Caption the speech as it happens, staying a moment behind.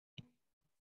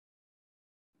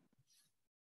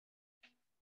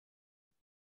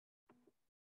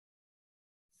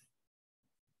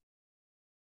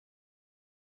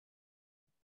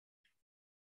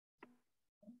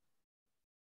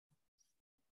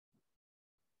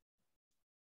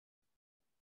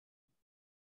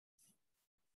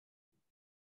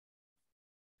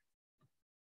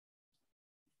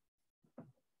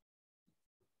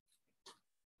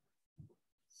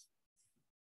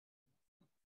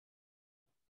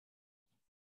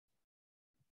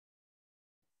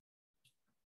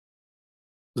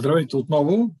Здравейте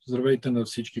отново. Здравейте на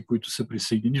всички, които се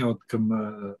присъединяват към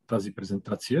тази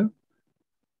презентация.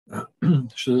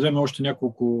 Ще дадем още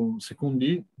няколко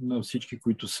секунди на всички,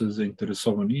 които са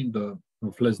заинтересовани да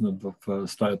влезнат в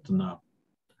стаята на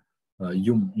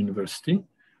IULM University.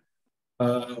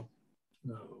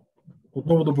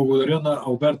 Отново да благодаря на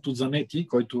Алберто Занети,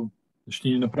 който ще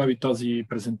ни направи тази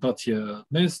презентация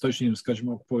днес. Той ще ни разкаже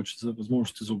малко повече за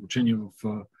възможностите за обучение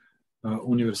в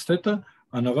университета.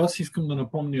 А на вас искам да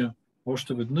напомня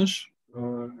още веднъж,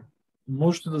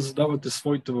 можете да задавате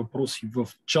своите въпроси в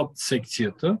чат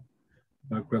секцията,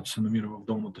 която се намира в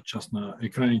долната част на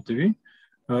екраните ви.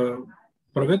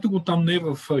 Правете го там, не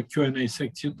в Q&A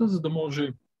секцията, за да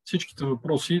може всичките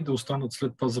въпроси да останат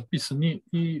след това записани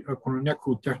и ако на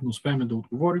някой от тях не успеем да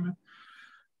отговорим,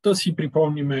 да си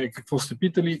припомним какво сте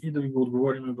питали и да ви го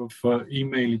отговорим в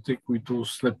имейлите, които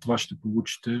след това ще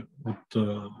получите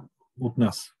от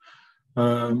нас.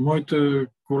 Моята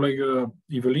колега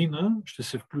Ивелина ще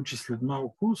се включи след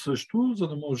малко също, за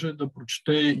да може да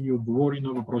прочете и отговори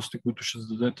на въпросите, които ще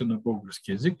зададете на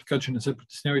български език, така че не се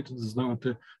притеснявайте да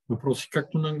задавате въпроси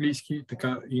както на английски,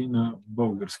 така и на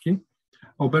български.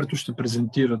 Алберто ще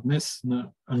презентира днес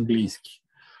на английски.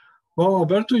 Well,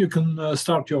 Alberto, you can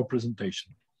start your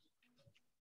presentation.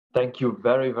 Thank you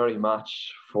very, very much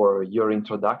for your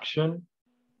introduction.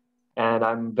 And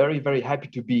I'm very, very happy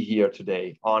to be here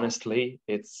today. Honestly,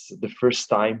 it's the first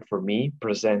time for me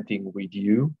presenting with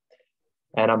you.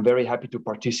 And I'm very happy to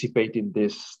participate in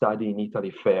this Study in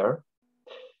Italy fair.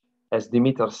 As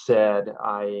Dimitar said,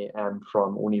 I am from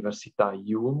Università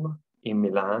IULM in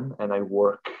Milan, and I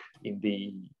work in the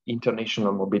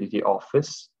International Mobility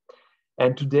Office.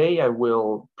 And today I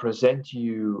will present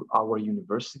you our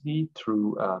university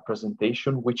through a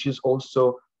presentation, which is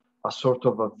also a sort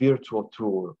of a virtual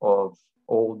tour of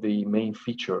all the main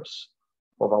features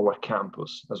of our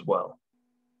campus as well.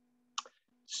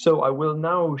 So I will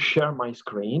now share my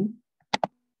screen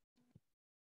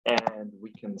and we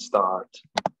can start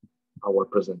our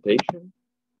presentation.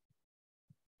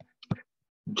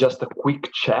 Just a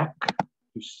quick check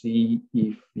to see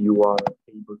if you are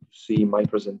able to see my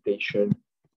presentation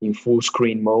in full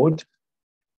screen mode.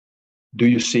 Do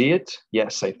you see it?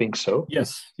 Yes, I think so.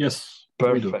 Yes, yes.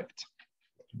 Perfect.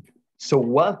 So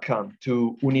welcome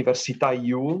to Università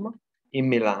IULM in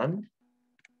Milan.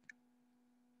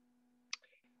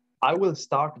 I will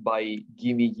start by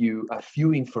giving you a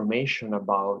few information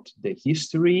about the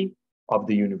history of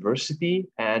the university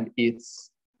and its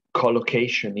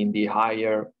collocation in the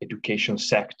higher education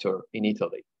sector in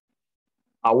Italy.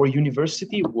 Our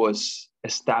university was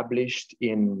established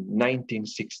in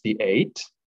 1968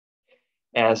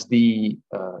 as the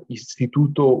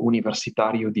Istituto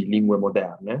Universitario di Lingue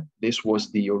Moderne. This was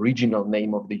the original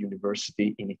name of the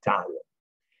university in Italian.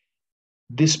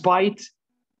 Despite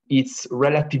its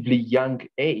relatively young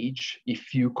age,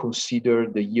 if you consider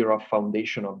the year of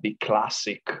foundation of the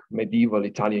classic medieval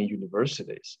Italian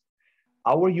universities,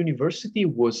 our university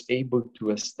was able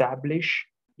to establish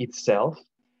itself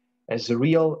as a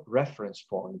real reference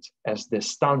point, as the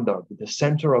standard, the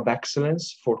center of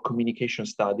excellence for communication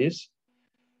studies,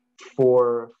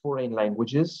 for foreign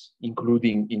languages,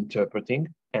 including interpreting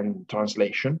and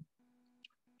translation,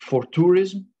 for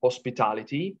tourism,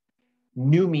 hospitality,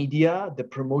 new media, the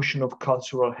promotion of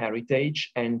cultural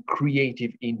heritage, and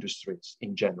creative industries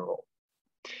in general.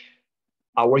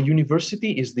 Our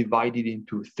university is divided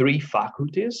into three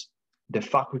faculties: the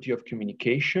Faculty of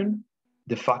Communication,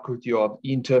 the Faculty of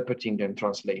Interpreting and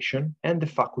Translation, and the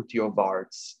Faculty of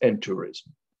Arts and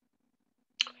Tourism.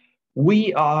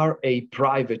 We are a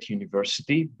private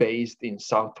university based in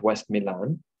Southwest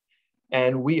Milan,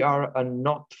 and we are a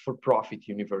not-for-profit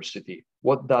university.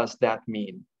 What does that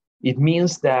mean? It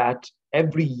means that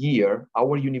every year,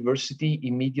 our university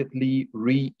immediately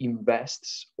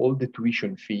reinvests all the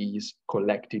tuition fees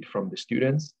collected from the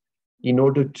students in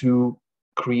order to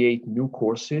create new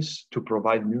courses, to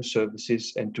provide new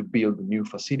services, and to build new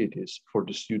facilities for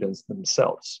the students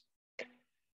themselves.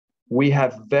 We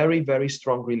have very, very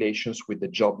strong relations with the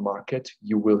job market.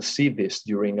 You will see this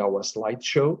during our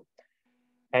slideshow.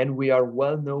 And we are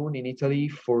well known in Italy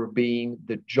for being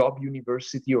the job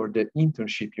university or the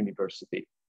internship university.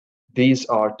 These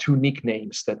are two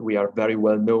nicknames that we are very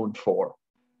well known for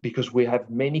because we have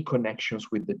many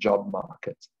connections with the job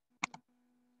market.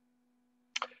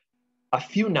 A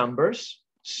few numbers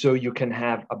so you can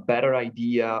have a better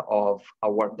idea of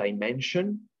our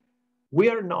dimension. We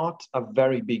are not a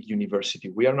very big university.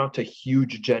 We are not a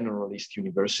huge generalist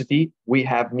university. We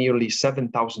have nearly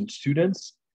 7,000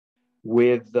 students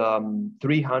with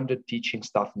 300 teaching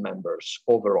staff members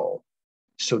overall.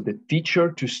 So the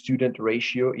teacher to student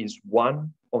ratio is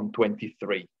 1 on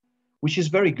 23, which is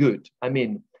very good. I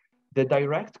mean, the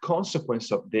direct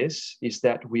consequence of this is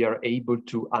that we are able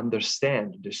to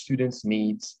understand the students'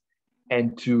 needs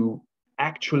and to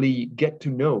actually get to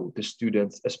know the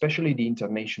students, especially the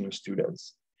international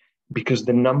students, because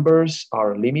the numbers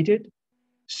are limited.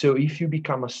 So if you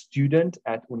become a student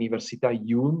at Università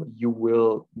IULM, you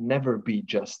will never be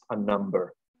just a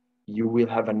number. You will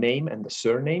have a name and a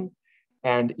surname.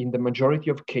 And in the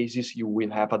majority of cases, you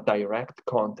will have a direct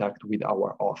contact with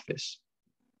our office.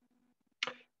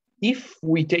 If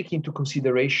we take into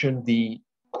consideration the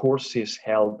courses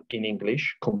held in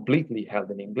English, completely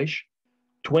held in English,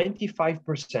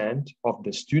 25% of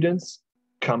the students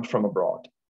come from abroad.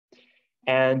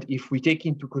 And if we take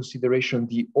into consideration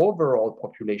the overall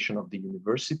population of the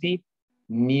university,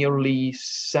 nearly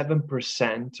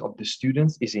 7% of the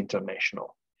students is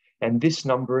international. And this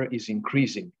number is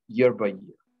increasing year by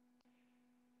year.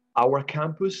 Our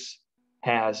campus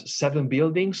has 7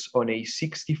 buildings on a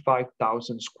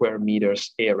 65,000 square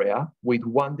meters area with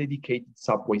 1 dedicated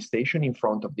subway station in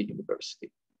front of the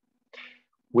university.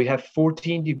 We have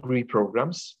 14 degree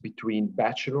programs between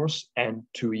bachelor's and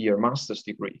 2-year master's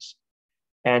degrees,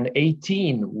 and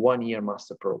 18 one-year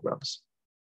master programs.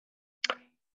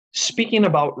 Speaking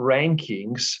about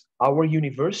rankings, our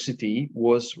university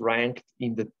was ranked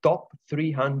in the top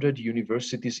 300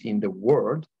 universities in the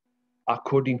world,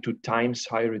 according to Times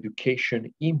Higher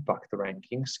Education Impact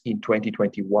Rankings in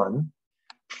 2021,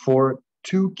 for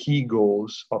 2 key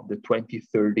goals of the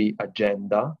 2030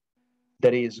 agenda.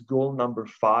 That is goal number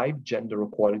 5, gender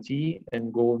equality,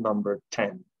 and goal number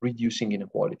 10, reducing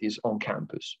inequalities on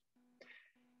campus.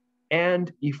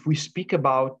 And if we speak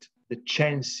about the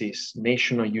Censis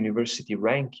National University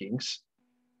Rankings,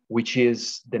 which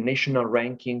is the national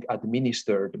ranking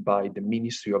administered by the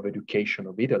Ministry of Education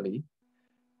of Italy,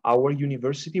 our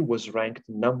university was ranked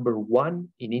number 1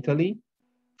 in Italy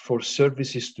for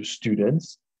services to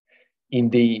students in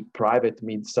the private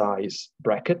mid-size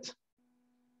bracket,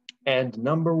 and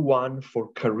number 1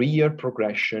 for career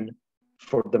progression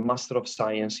for the Master of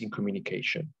Science in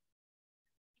Communication.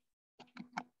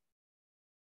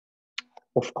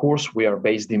 Of course, we are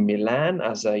based in Milan,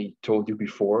 as I told you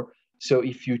before. So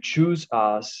if you choose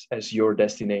us as your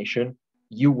destination,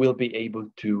 you will be able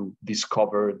to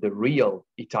discover the real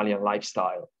Italian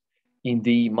lifestyle in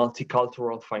the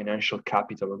multicultural financial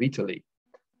capital of Italy.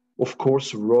 Of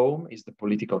course, Rome is the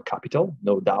political capital,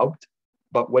 no doubt.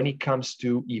 But when it comes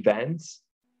to events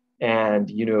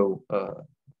and,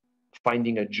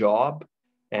 finding a job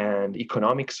and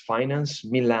economics, finance,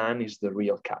 Milan is the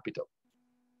real capital.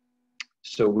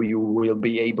 So you will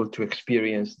be able to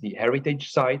experience the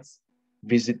heritage sites,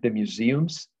 visit the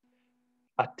museums,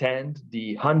 attend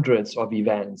the hundreds of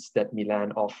events that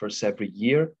Milan offers every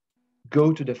year,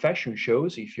 go to the fashion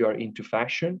shows if you are into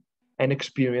fashion, and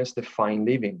experience the fine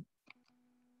living.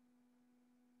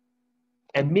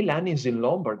 And Milan is in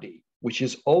Lombardy, which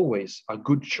is always a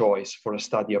good choice for a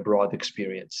study abroad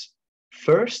experience.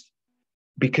 First,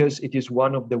 because it is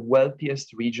one of the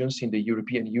wealthiest regions in the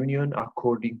European Union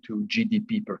according to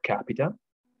GDP per capita,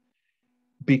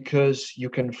 because you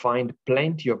can find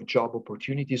plenty of job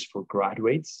opportunities for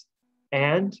graduates,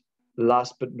 and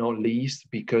last but not least,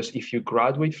 because if you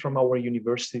graduate from our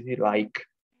university like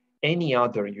any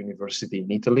other university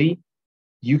in Italy,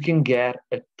 you can get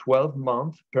a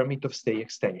 12-month permit of stay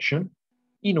extension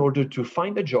in order to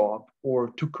find a job or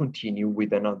to continue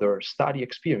with another study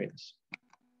experience.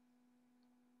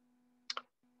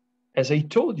 As I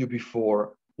told you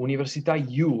before, Università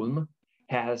IULM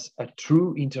has a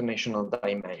true international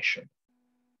dimension.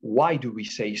 Why do we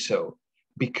say so?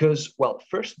 Because, well,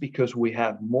 first, because we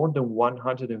have more than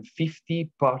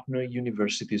 150 partner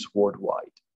universities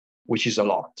worldwide, which is a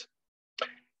lot.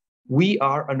 We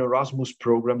are an Erasmus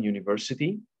program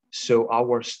university, so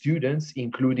our students,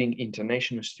 including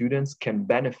international students, can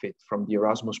benefit from the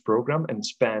Erasmus program and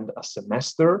spend a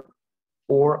semester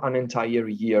or an entire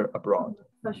year abroad.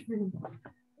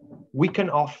 We can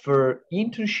offer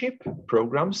internship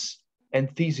programs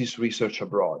and thesis research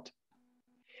abroad.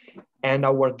 And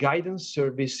our guidance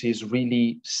service is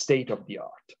really state of the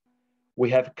art. We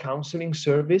have counseling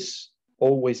service,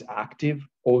 always active,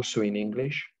 also in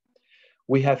English.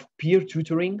 We have peer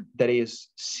tutoring, that is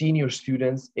senior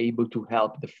students able to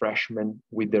help the freshmen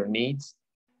with their needs,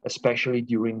 especially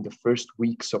during the first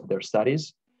weeks of their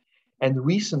studies. And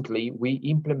recently, we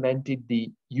implemented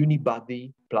the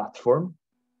Unibuddy platform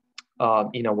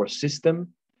in our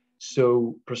system.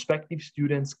 So prospective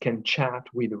students can chat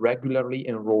with regularly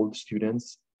enrolled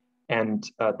students, and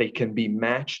they can be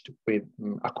matched with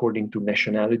according to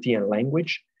nationality and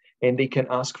language, and they can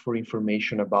ask for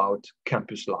information about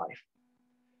campus life.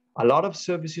 a lot of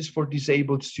services for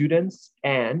disabled students.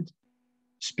 And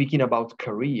speaking about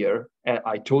career,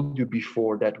 I told you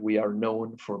before that we are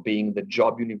known for being the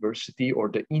job university or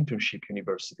the internship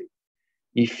university.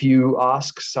 If you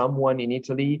ask someone in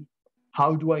Italy,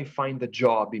 how do I find a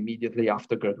job immediately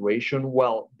after graduation?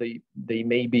 Well, they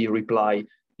maybe reply,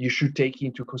 you should take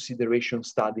into consideration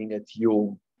studying at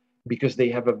IULM because they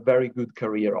have a very good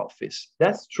career office.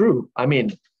 That's true. I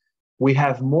mean, we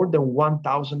have more than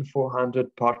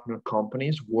 1,400 partner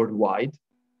companies worldwide.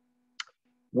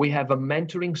 We have a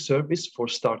mentoring service for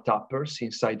startuppers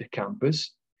inside the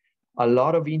campus, a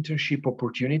lot of internship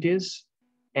opportunities,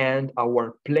 and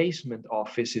our placement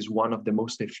office is one of the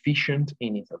most efficient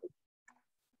in Italy.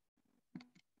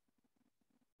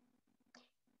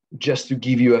 Just to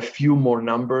give you a few more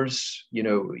numbers, you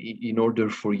know, in order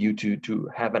for you to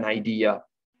have an idea,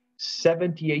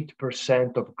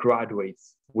 78% of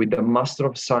graduates with a Master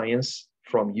of Science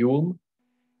from IULM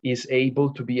is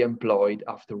able to be employed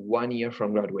after 1 year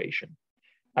from graduation,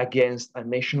 against a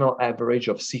national average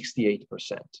of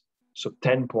 68%, so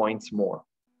 10 points more.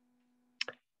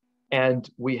 And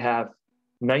we have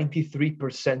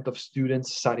 93% of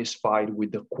students satisfied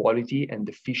with the quality and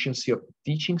efficiency of the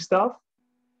teaching staff.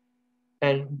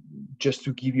 And just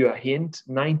to give you a hint,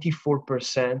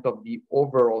 94% of the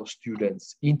overall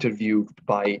students interviewed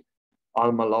by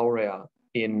Alma Laurea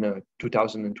in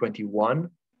 2021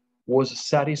 was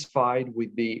satisfied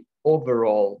with the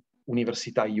overall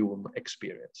Università IULM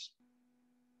experience.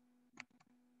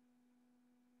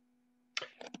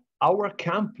 Our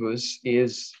campus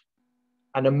is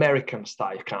an American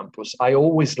style campus. I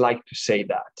always like to say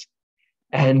that.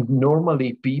 And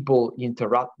normally people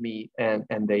interrupt me and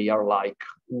they are like,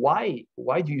 why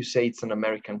do you say it's an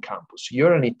American campus?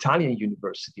 You're an Italian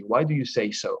university. Why do you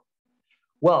say so?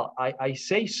 Well, I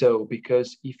say so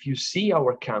because if you see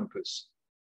our campus,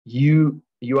 you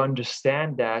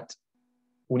understand that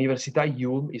Università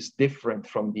IULM is different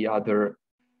from the other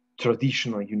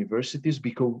traditional universities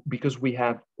because we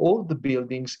have all the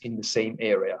buildings in the same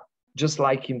area, just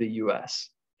like in the US.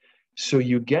 So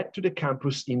you get to the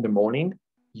campus in the morning,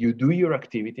 you do your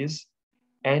activities,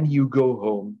 and you go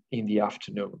home in the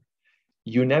afternoon.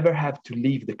 You never have to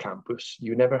leave the campus.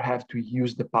 You never have to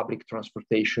use the public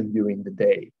transportation during the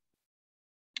day.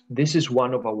 This is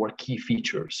one of our key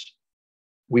features.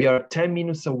 We are 10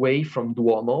 minutes away from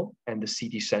Duomo and the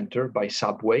city center by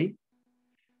subway.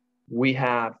 We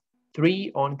have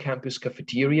 3 on-campus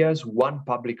cafeterias, 1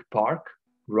 public park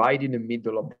right in the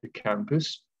middle of the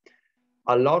campus,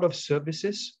 a lot of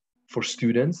services for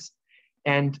students,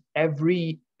 and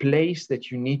every place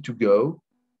that you need to go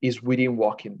is within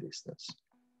walking distance.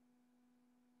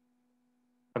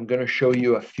 I'm going to show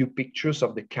you a few pictures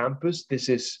of the campus. This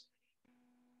is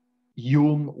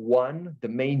IULM 1, the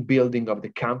main building of the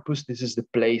campus. This is the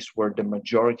place where the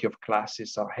majority of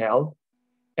classes are held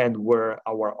and where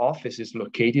our office is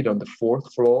located on the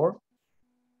 4th floor.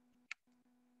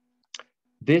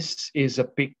 This is a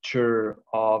picture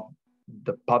of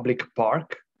the public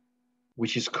park,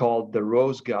 which is called the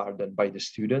Rose Garden by the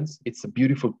students. It's a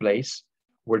beautiful place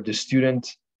where the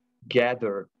students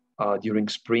gather during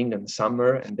spring and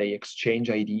summer, and they exchange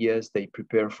ideas, they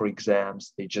prepare for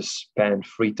exams, they just spend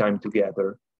free time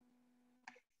together.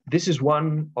 This is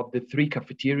one of the 3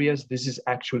 cafeterias. This is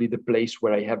actually the place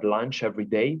where I have lunch every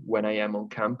day when I am on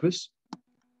campus.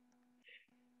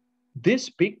 This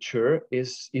picture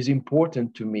is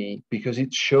important to me because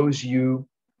it shows you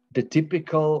the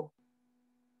typical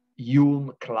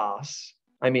IULM class.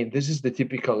 I mean, this is the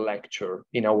typical lecture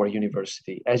in our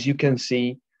university. As you can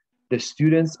see, the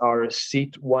students are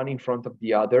sit one in front of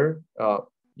the other,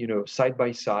 you know, side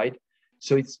by side.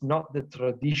 So it's not the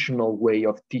traditional way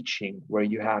of teaching where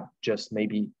you have just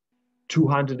maybe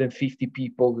 250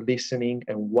 people listening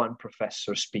and 1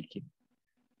 professor speaking.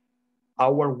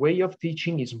 Our way of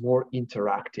teaching is more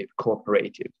interactive,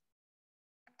 cooperative.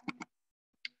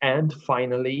 And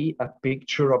finally, a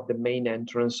picture of the main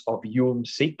entrance of IULM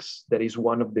 6. That is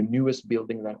one of the newest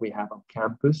buildings that we have on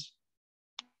campus,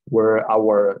 where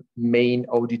our main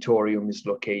auditorium is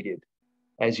located.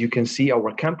 As you can see,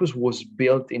 our campus was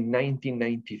built in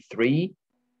 1993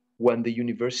 when the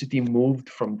university moved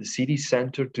from the city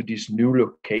center to this new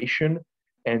location,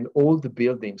 and all the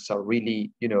buildings are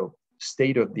really, you know,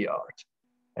 state of the art.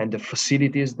 And the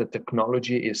facilities, the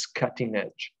technology is cutting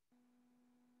edge.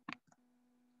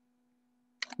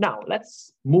 Now,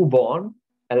 let's move on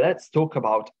and let's talk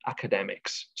about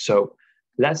academics. So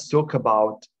let's talk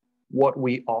about what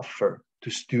we offer to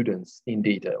students in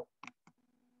detail.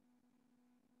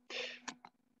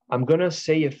 I'm going to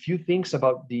say a few things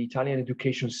about the Italian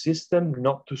education system,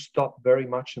 not to stop very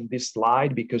much on this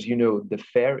slide, because, you know, the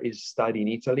fair is studied in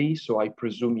Italy, so I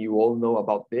presume you all know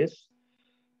about this.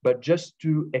 But just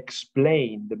to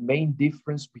explain the main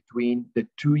difference between the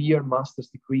 2-year master's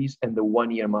degrees and the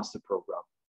 1-year master program.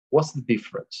 What's the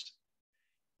difference?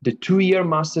 The 2-year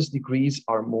master's degrees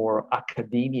are more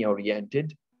academia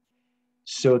oriented.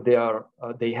 So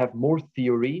they have more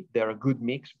theory. They're a good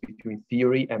mix between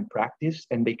theory and practice,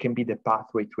 and they can be the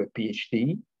pathway to a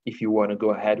PhD if you want to go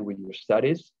ahead with your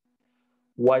studies.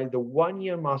 While the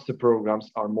 1-year master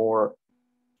programs are more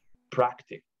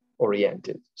practice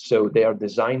oriented. So they are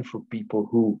designed for people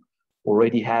who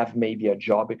already have maybe a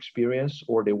job experience,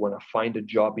 or they want to find a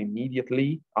job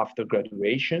immediately after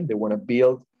graduation. They want to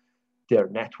build their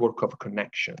network of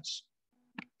connections.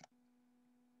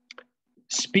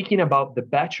 Speaking about the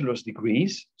bachelor's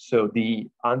degrees, so the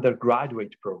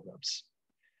undergraduate programs,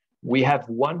 we have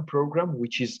one program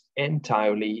which is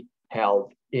entirely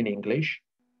held in English,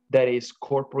 that is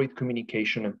corporate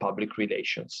communication and public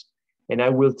relations. And I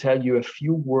will tell you a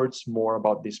few words more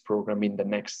about this program in the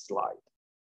next slide.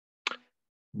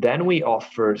 Then we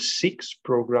offer 6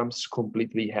 programs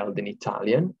completely held in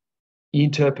Italian: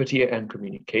 interpreting and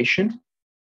communication,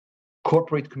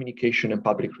 corporate communication and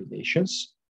public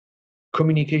relations,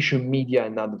 communication, media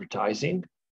and advertising,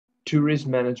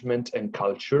 tourism management and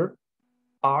culture,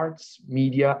 arts,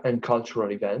 media and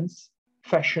cultural events,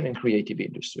 fashion and creative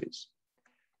industries.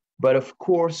 But of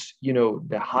course, you know,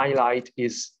 the highlight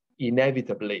is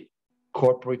inevitably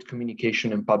corporate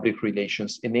communication and public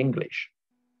relations in English.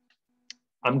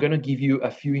 I'm going to give you a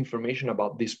few information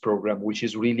about this program, which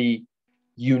is really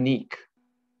unique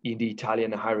in the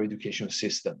Italian higher education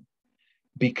system,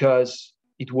 because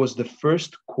it was the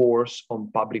first course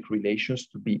on public relations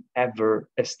to be ever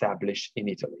established in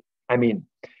Italy. I mean,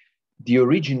 the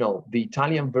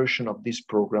Italian version of this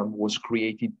program was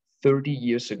created 30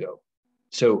 years ago.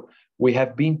 So we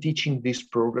have been teaching this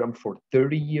program for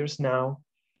 30 years now,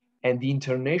 and the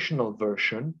international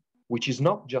version, which is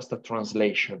not just a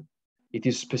translation, it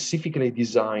is specifically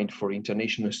designed for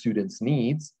international students'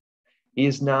 needs,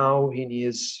 is now in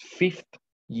its 5th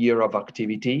year of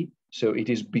activity. So it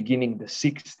is beginning the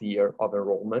 6th year of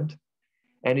enrollment,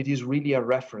 and it is really a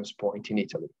reference point in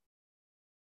Italy.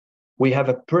 We have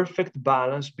a perfect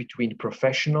balance between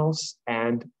professionals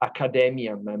and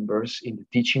academia members in the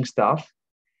teaching staff,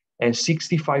 and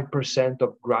 65%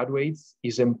 of graduates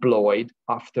is employed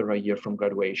after a year from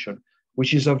graduation,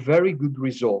 which is a very good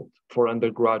result for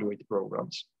undergraduate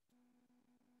programs.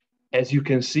 As you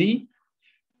can see,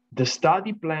 the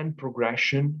study plan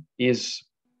progression is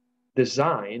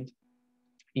designed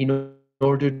in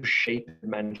order to shape the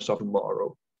managers of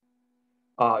tomorrow.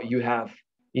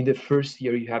 In the first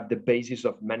year, you have the basis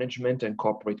of management and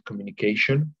corporate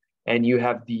communication, and you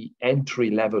have the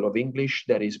entry level of English,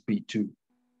 that is B2.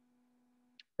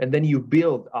 And then you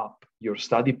build up your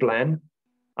study plan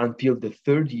until the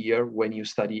 3rd year, when you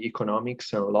study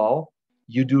economics and law.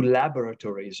 You do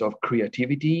laboratories of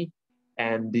creativity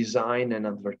and design and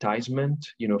advertisement,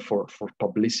 you know, for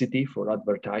publicity, for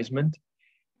advertisement.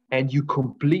 And you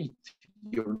complete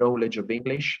your knowledge of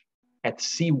English at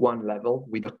C1 level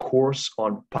with a course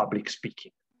on public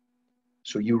speaking.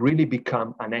 So you really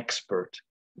become an expert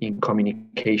in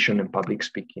communication and public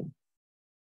speaking.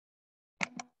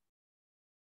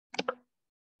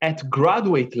 At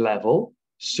graduate level,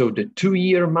 so the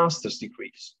 2-year master's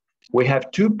degrees, we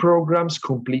have 2 programs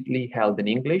completely held in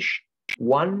English.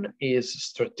 One is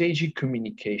strategic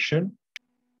communication,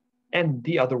 and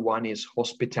the other one is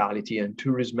hospitality and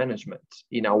tourism management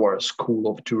in our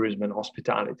School of Tourism and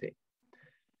Hospitality.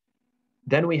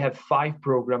 Then we have 5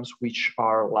 programs which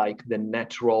are like the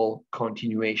natural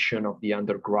continuation of the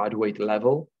undergraduate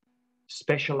level: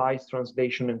 specialized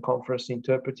translation and conference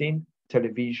interpreting,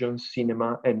 television,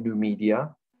 cinema, and new media,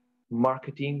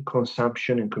 marketing,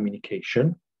 consumption, and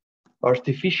communication,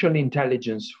 artificial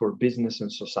intelligence for business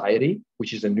and society,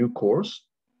 which is a new course,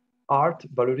 art,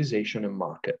 valorization, and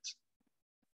market.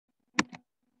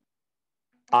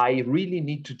 I really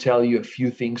need to tell you a few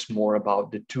things more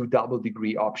about the 2 double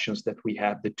degree options that we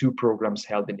have, the 2 programs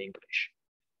held in English.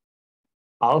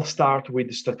 I'll start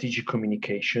with strategic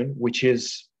communication, which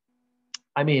is,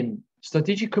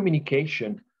 strategic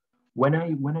communication. When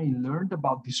I learned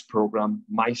about this program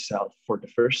myself for the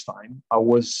first time, I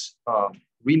was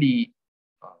really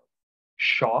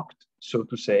shocked, so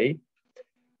to say,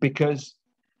 because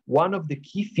one of the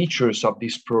key features of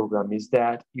this program is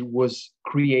that it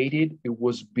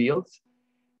was built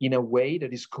in a way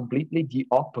that is completely the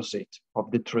opposite of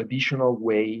the traditional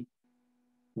way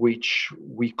which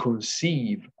we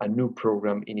conceive a new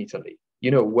program in Italy.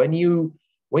 When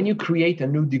you create a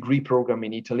new degree program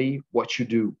in Italy, what you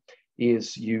do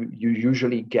is you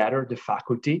usually gather the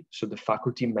faculty. So the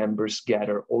faculty members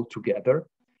gather all together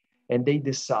and they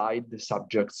decide the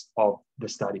subjects of the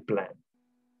study plan.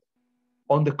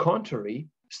 On the contrary,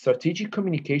 strategic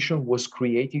communication was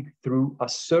created through a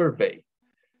survey.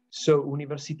 So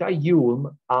Università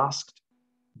IULM asked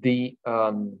the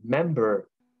member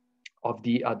of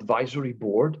the advisory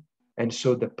board, and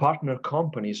so the partner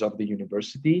companies of the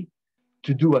university,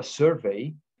 to do a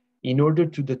survey in order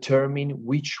to determine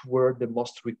which were the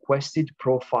most requested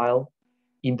profile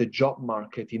in the job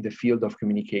market in the field of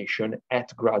communication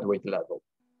at graduate level.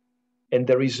 And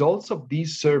the results of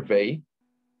this survey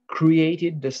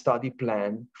created the study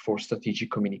plan for strategic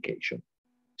communication.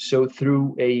 So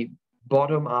through a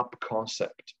bottom-up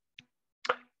concept.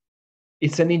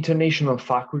 It's an international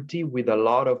faculty with a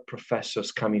lot of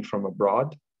professors coming from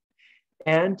abroad,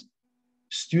 and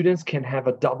students can have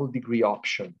a double degree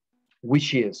option,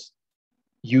 which is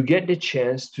you get the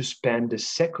chance to spend the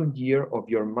second year of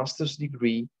your master's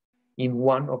degree in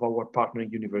one of our partner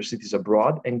universities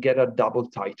abroad and get a double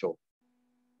title.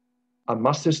 A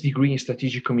master's degree in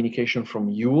strategic communication from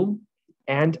IULM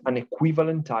and an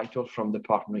equivalent title from the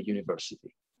partner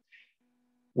university.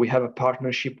 We have a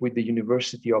partnership with the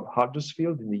University of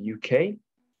Huddersfield in the UK,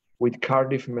 with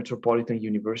Cardiff Metropolitan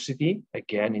University,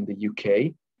 again in the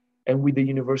UK, and with the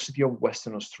University of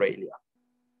Western Australia.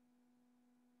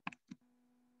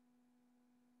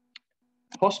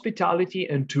 Hospitality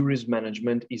and tourism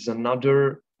management is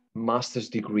another master's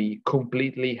degree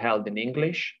completely held in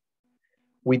English,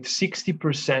 with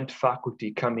 60%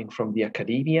 faculty coming from the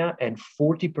academia and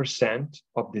 40%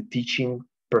 of the teaching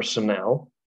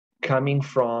personnel coming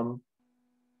from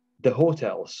the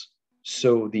hotels,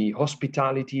 so the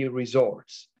hospitality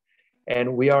resorts.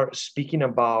 And we are speaking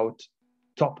about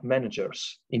top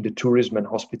managers in the tourism and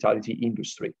hospitality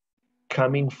industry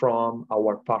coming from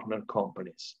our partner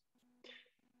companies.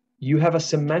 You have a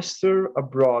semester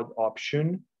abroad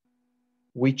option,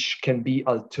 which can be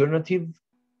alternative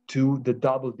to the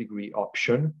double degree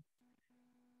option.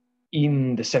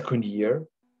 In the second year,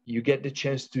 you get the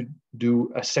chance to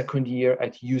do a second year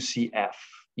at UCF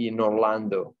in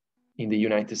Orlando, in the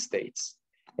United States,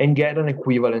 and get an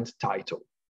equivalent title.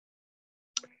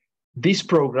 This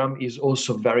program is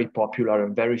also very popular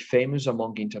and very famous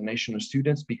among international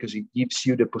students because it gives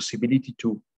you the possibility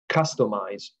to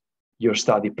customize your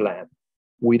study plan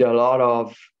with a lot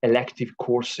of elective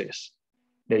courses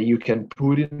that you can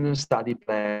put in a study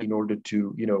plan in order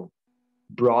to,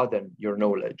 broaden your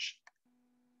knowledge.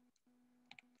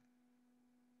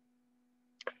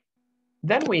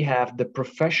 Then we have the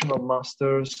professional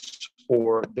masters,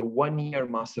 or the one-year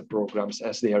master programs,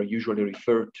 as they are usually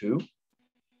referred to.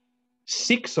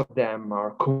 6 of them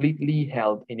are completely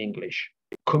held in English.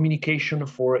 Communication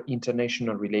for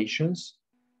international relations,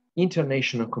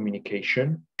 international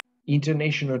communication,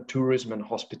 international tourism and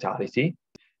hospitality,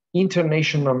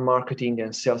 international marketing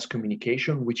and sales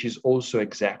communication, which is also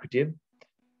executive.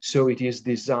 So it is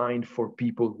designed for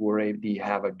people who already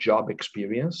have a job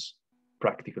experience,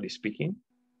 practically speaking.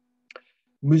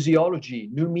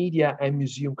 Museology, new media and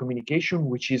museum communication,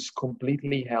 which is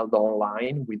completely held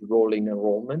online with rolling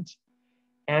enrollment.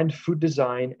 And food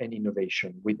design and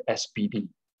innovation with SPD.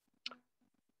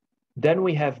 Then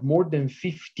we have more than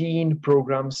 15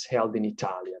 programs held in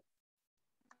Italian.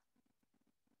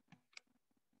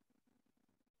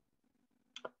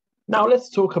 Now let's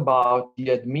talk about the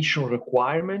admission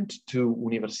requirement to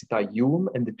Università IULM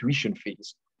and the tuition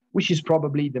fees, which is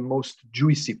probably the most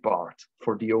juicy part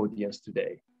for the audience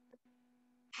today.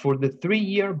 For the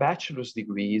 3-year bachelor's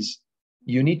degrees,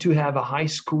 you need to have a high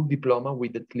school diploma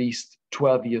with at least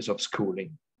 12 years of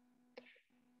schooling.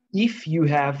 If you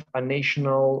have a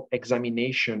national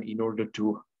examination in order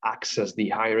to access the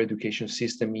higher education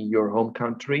system in your home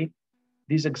country,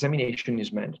 this examination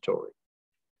is mandatory.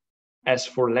 As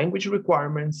for language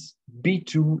requirements,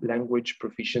 B2 language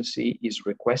proficiency is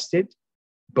requested,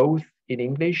 both in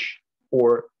English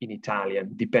or in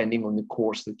Italian, depending on the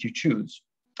course that you choose.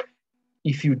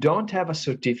 If you don't have a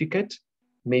certificate,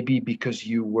 maybe because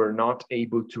you were not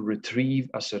able to retrieve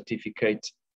a certificate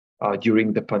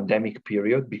during the pandemic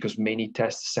period because many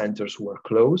test centers were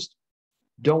closed,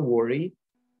 don't worry.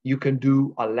 You can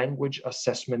do a language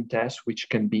assessment test, which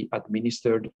can be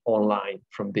administered online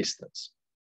from distance.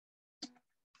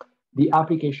 The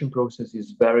application process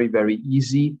is very, very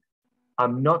easy.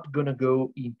 I'm not going to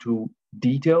go into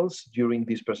details during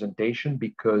this presentation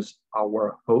because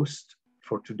our host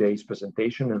for today's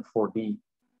presentation and for the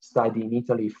Study in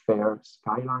Italy Fair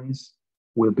Skylines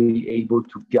will be able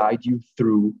to guide you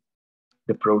through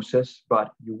the process, but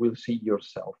you will see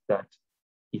yourself that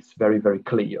it's very, very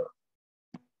clear.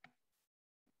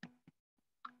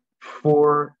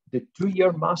 For the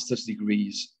 2-year master's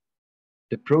degrees,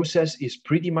 the process is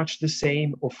pretty much the same.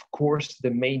 Of course,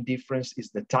 the main difference is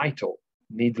the title,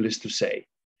 needless to say.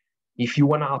 If you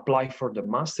want to apply for the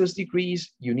master's degrees,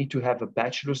 you need to have a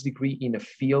bachelor's degree in a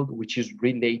field which is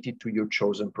related to your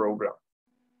chosen program.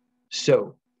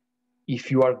 So,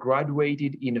 if you are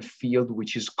graduated in a field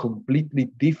which is completely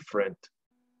different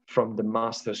from the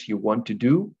master's you want to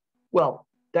do, well,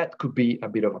 that could be a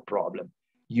bit of a problem.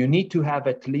 You need to have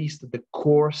at least the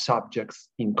core subjects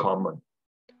in common.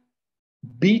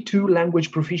 B2 language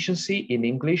proficiency in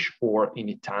English or in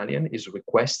Italian is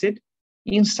requested.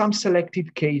 In some selected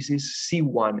cases,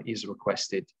 C1 is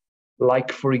requested,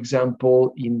 like, for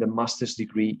example, in the master's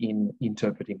degree in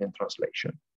interpreting and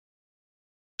translation.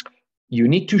 You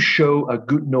need to show a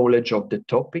good knowledge of the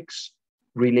topics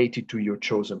related to your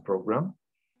chosen program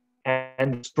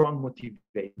and strong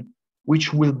motivation,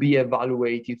 which will be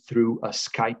evaluated through a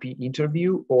Skype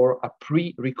interview or a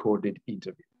pre-recorded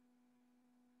interview.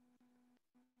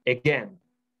 Again,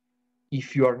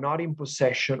 if you are not in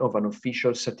possession of an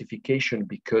official certification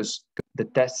because the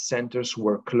test centers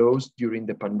were closed during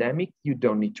the pandemic, you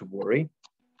don't need to worry.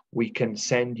 We can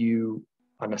send you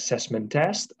an assessment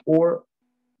test, or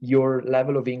your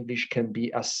level of English can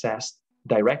be assessed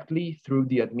directly through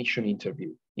the admission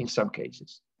interview in some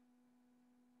cases.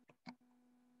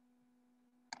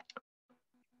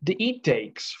 The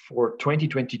intakes for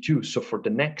 2022, so for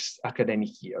the next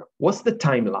academic year, what's the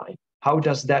timeline? How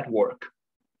does that work?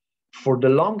 For the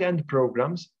long-end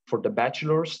programs, for the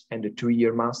bachelor's and the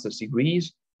 2-year master's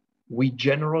degrees, we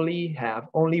generally have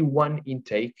only one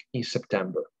intake in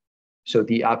September. So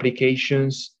the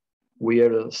applications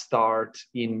will start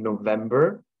in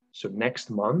November, so next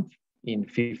month, in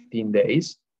 15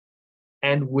 days,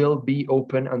 and will be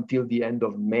open until the end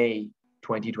of May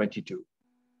 2022.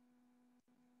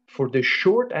 For the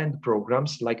short-end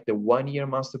programs, like the 1-year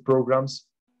master programs,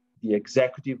 the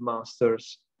executive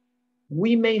masters,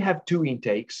 we may have 2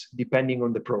 intakes, depending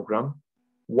on the program,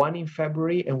 one in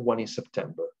February and one in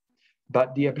September.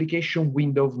 But the application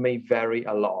window may vary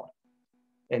a lot.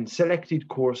 And selected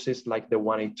courses, like the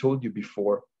one I told you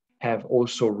before, have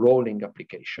also rolling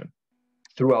application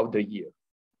throughout the year.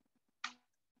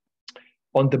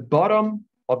 On the bottom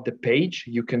of the page,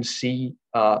 you can see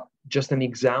just an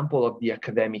example of the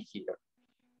academic year.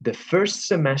 The first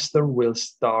semester will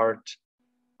start,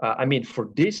 for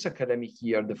this academic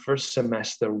year, the first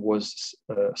semester was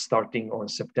starting on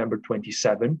September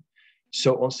 27.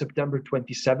 So on September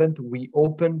 27th, we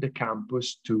opened the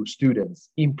campus to students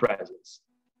in presence.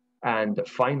 And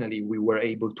finally, we were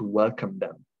able to welcome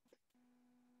them.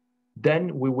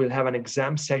 Then we will have an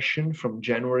exam session from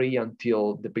January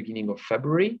until the beginning of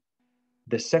February,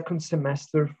 the second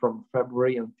semester from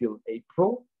February until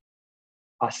April,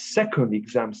 a second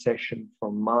exam session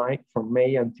from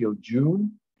May until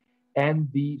June,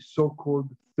 and the so-called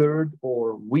third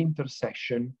or winter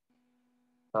session,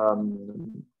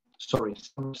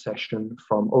 summer session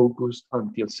from August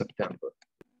until September.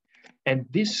 And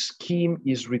this scheme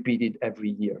is repeated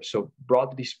every year. So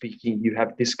broadly speaking, you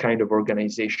have this kind of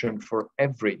organization for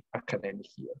every academic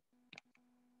year.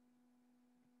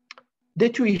 The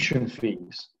tuition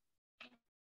fees.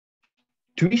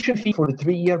 Tuition fee for the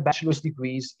 3-year bachelor's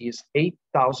degrees is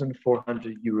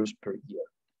 8,400 euros per year,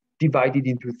 divided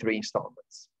into 3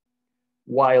 installments,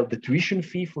 while the tuition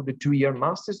fee for the 2-year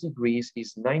master's degrees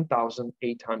is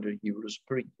 9,800 euros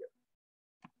per year.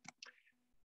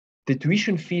 The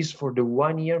tuition fees for the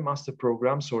 1-year master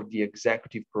programs or the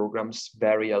executive programs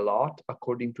vary a lot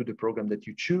according to the program that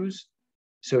you choose.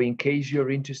 So in case you're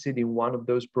interested in one of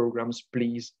those programs,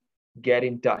 please get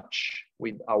in touch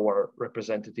with our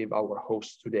representative, our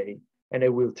host today, and I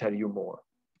will tell you more.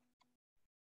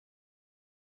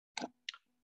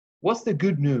 What's the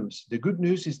good news? The good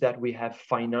news is that we have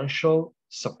financial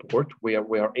support where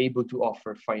we are able to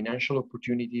offer financial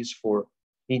opportunities for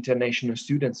international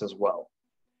students as well.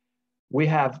 We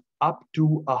have up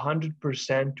to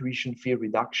 100% tuition fee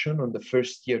reduction on the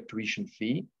first year tuition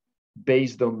fee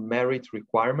based on merit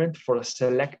requirement for a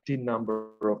selected number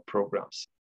of programs.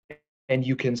 And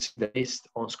you can see the list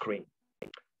on screen.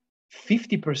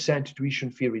 50%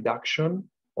 tuition fee reduction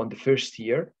on the first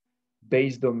year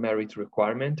based on merit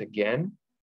requirement, again,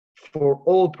 for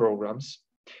all programs.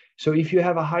 So if you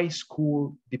have a high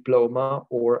school diploma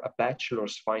or a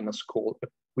bachelor's final score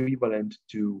equivalent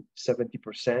to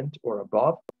 70% or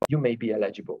above, you may be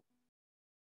eligible.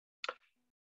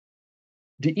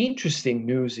 The interesting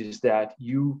news is that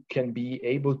you can be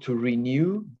able to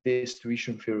renew this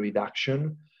tuition fee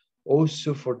reduction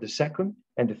also for the second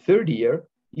and the third year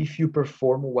if you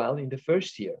perform well in the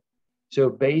first year. So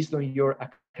based on your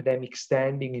academic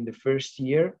standing in the first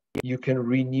year, you can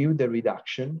renew the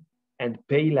reduction and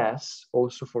pay less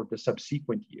also for the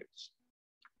subsequent years.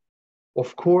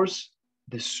 Of course,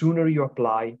 the sooner you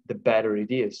apply, the better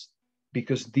it is,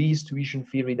 because these tuition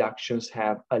fee reductions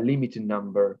have a limited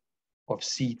number of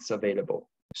seats available.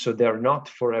 So they're not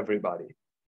for everybody.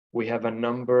 We have a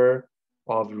number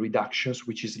of reductions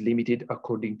which is limited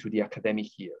according to the academic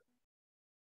year.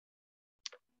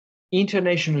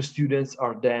 International students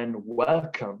are then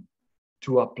welcome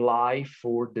to apply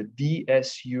for the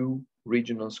DSU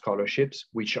regional scholarships,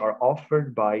 which are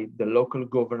offered by the local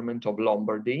government of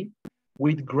Lombardy,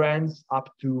 with grants up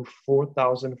to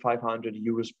 4,500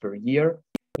 euros per year,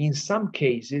 in some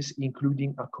cases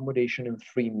including accommodation and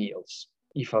free meals,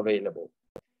 if available.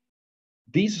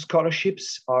 These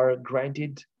scholarships are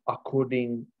granted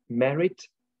according merit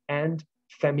and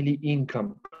family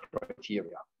income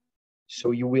criteria.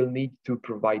 So you will need to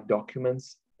provide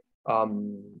documents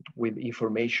with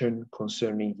information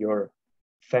concerning your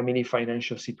family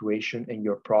financial situation and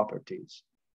your properties.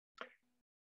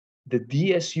 The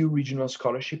DSU regional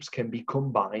scholarships can be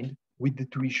combined with the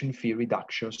tuition fee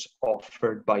reductions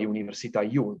offered by Università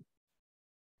IULM.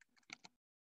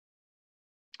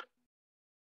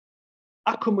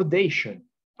 Accommodation.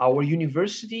 Our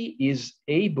university is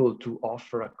able to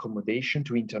offer accommodation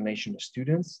to international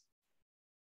students,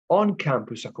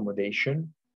 on-campus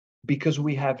accommodation, because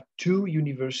we have 2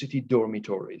 university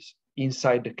dormitories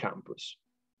inside the campus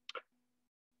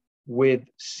with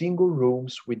single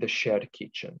rooms with a shared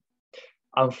kitchen.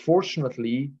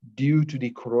 Unfortunately, due to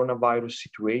the coronavirus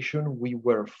situation, we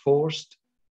were forced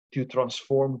to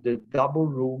transform the double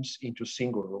rooms into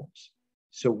single rooms.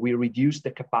 So we reduced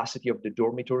the capacity of the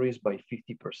dormitories by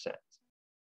 50%.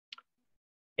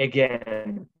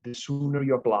 Again, the sooner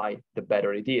you apply, the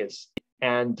better it is.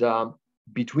 And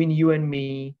between you and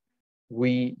me,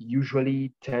 we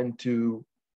usually tend to,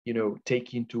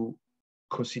 take into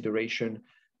consideration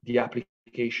the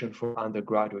application for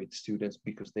undergraduate students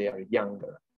because they are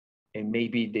younger and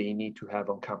maybe they need to have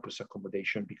on-campus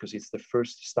accommodation because it's the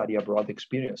first study abroad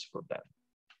experience for them.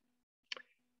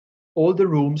 All the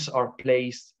rooms are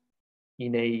placed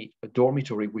in a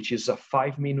dormitory, which is a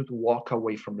 5-minute walk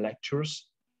away from lectures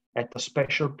at a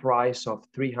special price of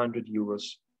 300 euros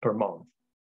per month,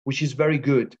 which is very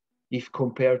good if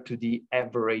compared to the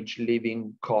average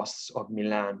living costs of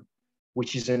Milan,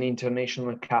 which is an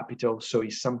international capital. So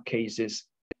in some cases,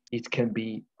 it can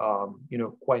be,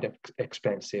 quite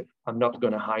expensive. I'm not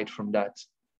going to hide from that.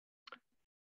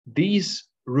 These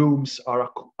rooms are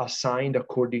assigned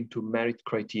according to merit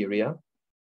criteria.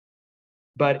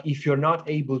 But if you're not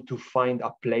able to find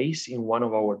a place in one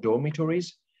of our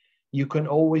dormitories, you can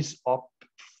always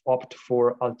opt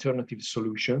for alternative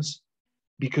solutions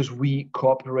because we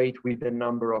cooperate with a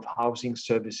number of housing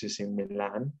services in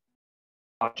Milan.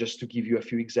 Just to give you a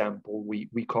few examples,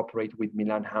 we cooperate with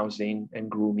Milan Housing and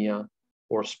Grumia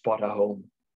or Spot a Home.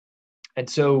 And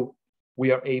so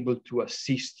we are able to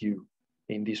assist you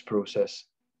in this process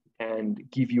and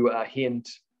give you a hint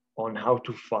on how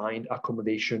to find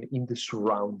accommodation in the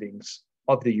surroundings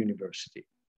of the university,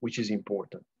 which is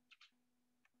important.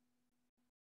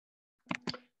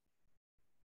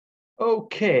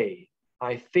 Okay,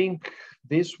 I think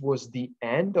this was the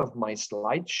end of my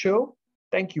slideshow.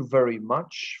 Thank you very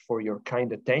much for your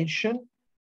kind attention.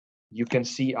 You can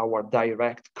see our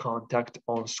direct contact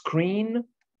on screen.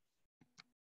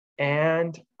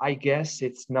 And I guess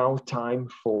it's now time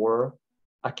for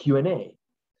a Q&A.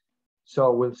 So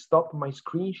I will stop my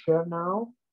screen share now.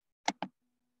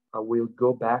 I will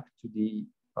go back to the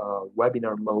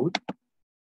webinar mode.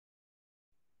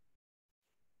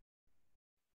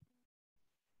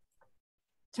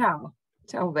 Ciao.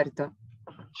 Ciao, Alberto.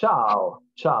 Ciao.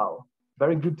 Ciao.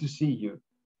 Very good to see you.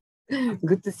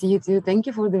 Good to see you too. Thank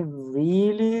you for the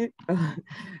really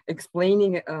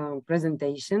explaining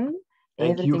presentation.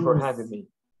 Thank you for having me.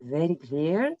 Very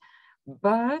clear,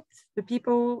 but the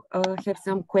people have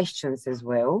some questions as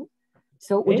well.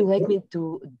 So would you like me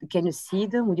to, can you see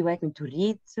them? Would you like me to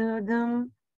read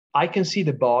them? I can see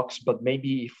the box, but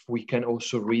maybe if we can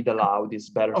also read aloud, it's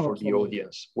better for the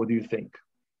audience. What do you think?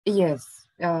 Yes,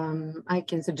 I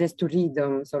can suggest to read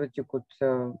them so that you could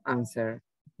answer.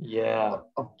 Yeah.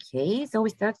 Okay, so we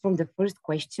start from the first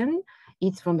question.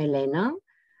 It's from Elena.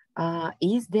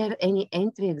 Is there any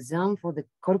entry exam for the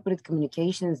corporate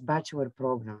communications bachelor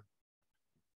program?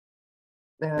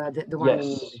 The one in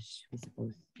English, I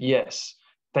suppose. Yes.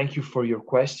 Thank you for your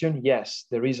question. Yes,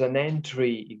 there is an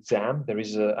entry exam. There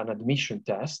is an admission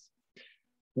test.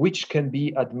 which can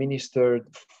be administered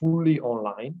fully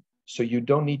online. So you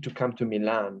don't need to come to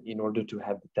Milan in order to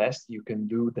have the test. You can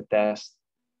do the test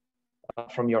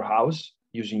from your house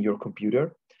using your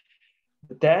computer.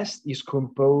 The test is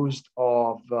composed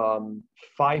of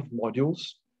 5 modules.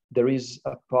 There is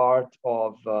a part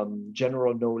of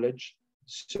general knowledge.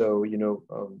 So,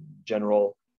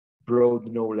 general broad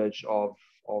knowledge of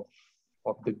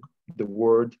the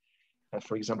world,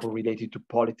 for example, related to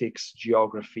politics,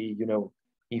 geography,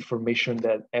 information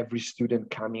that every student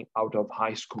coming out of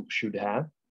high school should have.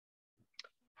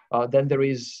 Then there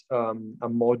is a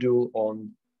module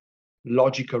on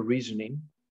logical reasoning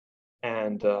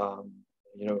and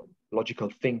logical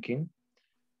thinking.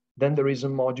 Then there is a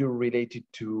module related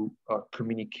to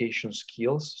communication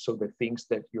skills, so the things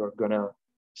that you're gonna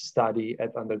study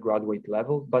at undergraduate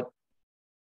level. But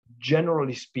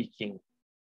generally speaking,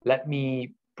 let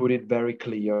me put it very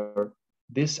clear,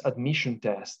 this admission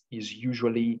test is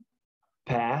usually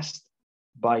passed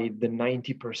by the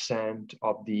 90%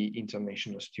 of the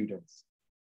international students,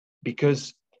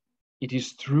 because it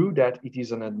is true that it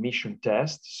is an admission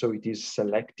test, so it is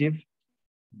selective,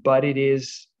 but it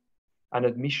is an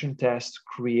admission test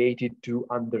created to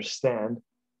understand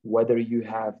whether you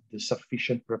have the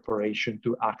sufficient preparation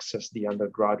to access the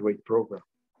undergraduate program.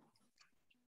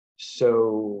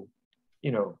 So,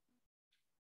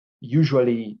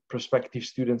 usually prospective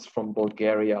students from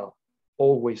Bulgaria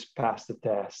always pass the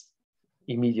test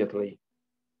immediately.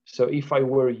 So if I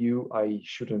were you, I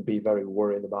shouldn't be very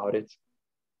worried about it.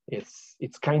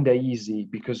 It's kind of easy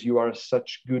because you are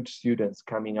such good students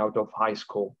coming out of high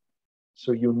school.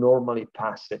 So you normally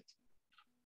pass it.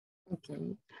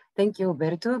 Okay, thank you,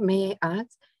 Alberto. May I add,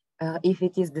 if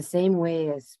it is the same way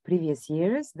as previous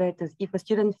years, that if a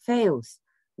student fails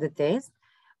the test,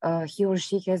 he or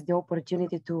she has the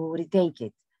opportunity to retake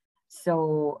it.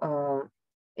 So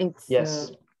it's...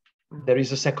 Yes, there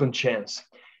is a second chance.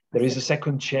 There is a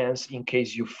second chance in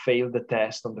case you fail the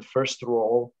test on the first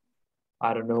roll.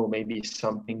 I don't know, maybe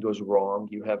something goes wrong.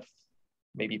 You have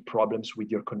maybe problems with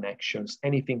your connections.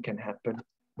 Anything can happen.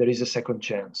 There is a second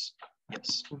chance.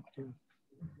 Yes.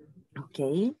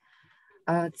 Okay.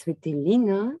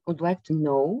 Tsvetelina would like to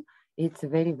know, it's a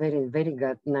very, very, very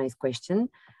nice question.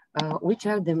 Which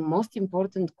are the most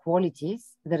important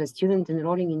qualities that a student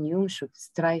enrolling in IULM should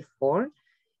strive for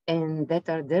and that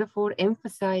are therefore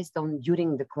emphasized on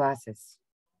during the classes?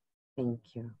 Thank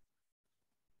you.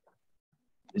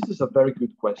 This is a very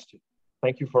good question.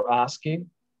 Thank you for asking.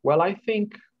 Well, I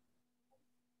think,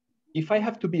 if I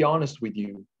have to be honest with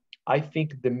you, I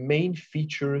think the main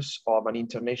features of an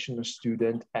international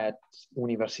student at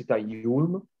Università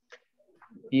IULM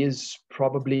is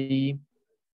probably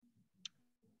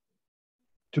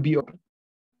to be open.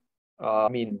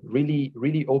 Really,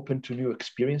 really open to new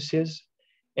experiences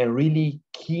and really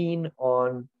keen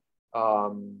on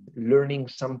learning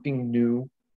something new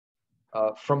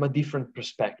from a different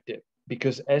perspective.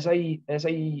 Because as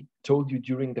I told you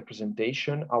during the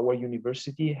presentation, our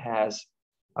university has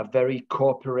a very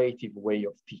cooperative way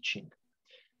of teaching.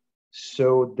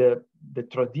 So the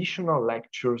traditional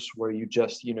lectures where you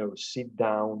just, sit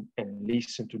down and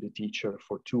listen to the teacher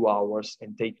for 2 hours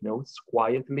and take notes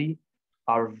quietly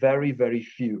are very, very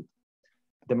few.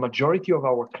 The majority of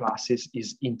our classes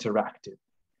is interactive.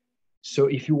 So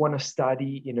if you want to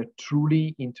study in a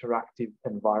truly interactive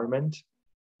environment,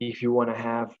 if you want to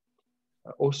have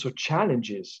also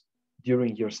challenges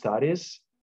during your studies,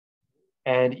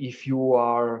 and if you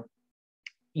are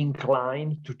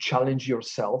inclined to challenge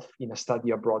yourself in a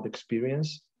study abroad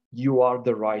experience, you are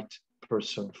the right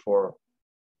person for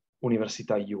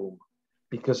Università IULM,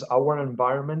 because our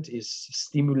environment is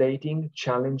stimulating,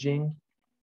 challenging,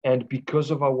 and because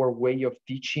of our way of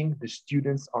teaching, the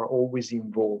students are always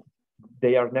involved.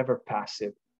 They are never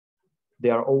passive. They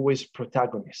are always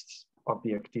protagonists of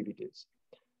the activities.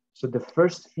 So the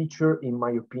first feature, in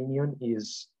my opinion,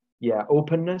 is,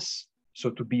 openness. So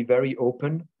to be very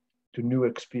open to new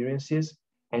experiences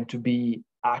and to be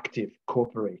active,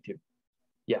 cooperative.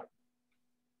 Yeah.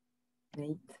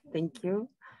 Great, thank you.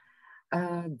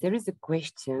 There is a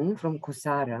question from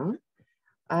Kosara.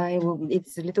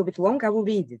 It's a little bit long, I will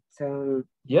read it.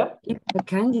 If a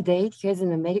candidate has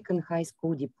an American high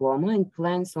school diploma and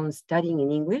plans on studying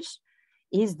in English,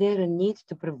 is there a need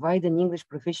to provide an English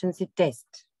proficiency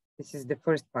test? This is the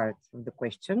first part of the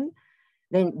question.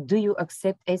 Then, do you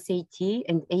accept SAT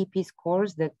and AP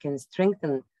scores that can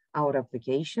strengthen our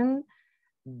application?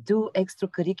 Do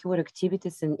extracurricular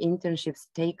activities and internships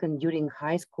taken during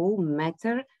high school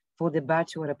matter for the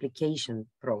bachelor application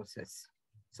process?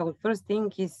 So the first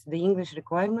thing is the English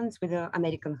requirements with the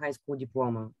American high school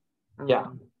diploma. Yeah.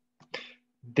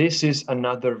 This is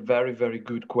another very, very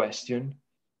good question.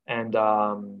 And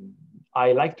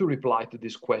I like to reply to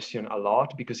this question a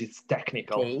lot because it's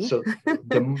technical. Okay. So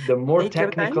the more Take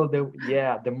your technical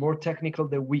time. the more technical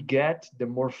that we get, the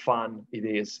more fun it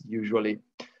is usually.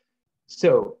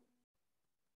 So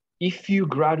if you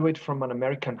graduate from an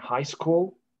American high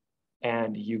school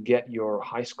and you get your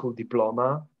high school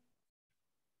diploma,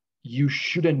 you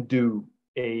shouldn't do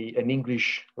an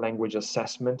English language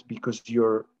assessment because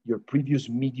your previous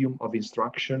medium of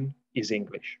instruction is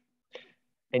English.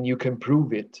 And you can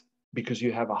prove it because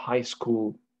you have a high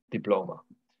school diploma.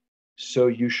 So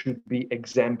you should be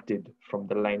exempted from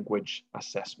the language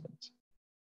assessment.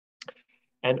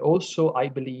 And also, I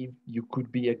believe you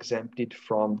could be exempted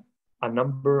from a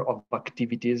number of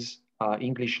activities,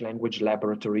 English language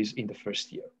laboratories in the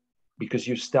first year, because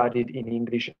you studied in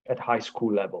English at high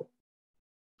school level.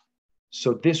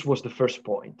 So this was the first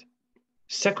point.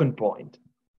 Second point,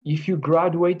 if you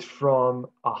graduate from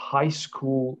a high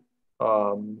school,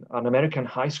 an American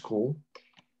high school,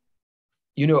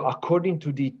 you know, according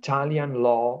to the Italian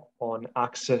law on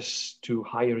access to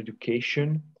higher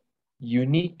education, you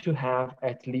need to have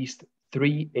at least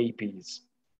 3 APs.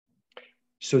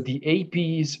 So the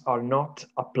APs are not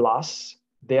a plus,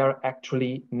 they are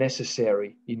actually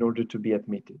necessary in order to be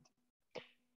admitted.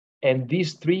 And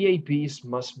these 3 APs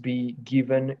must be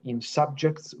given in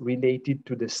subjects related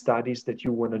to the studies that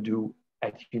you want to do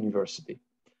at university.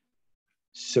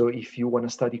 So if you want to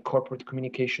study corporate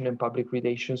communication and public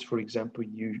relations, for example,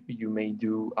 you may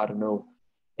do, I don't know,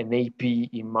 an AP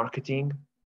in marketing.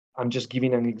 I'm just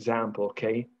giving an example,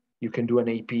 okay? You can do an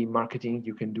AP in marketing,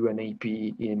 you can do an AP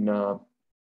in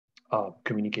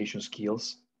communication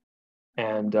skills,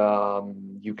 and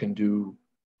you can do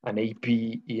an AP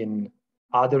in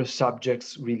other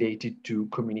subjects related to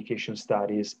communication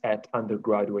studies at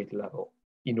undergraduate level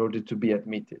in order to be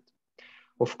admitted.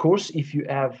 Of course, if you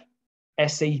have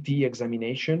SAT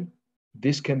examination,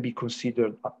 this can be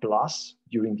considered a plus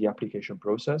during the application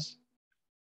process,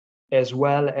 as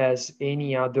well as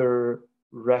any other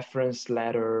reference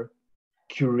letter,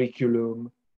 curriculum,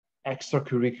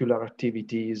 extracurricular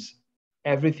activities.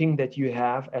 Everything that you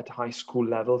have at high school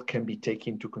level can be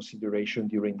taken into consideration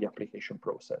during the application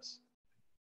process.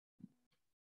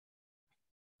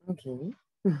 Okay,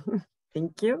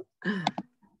 thank you.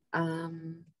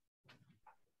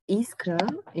 Iskra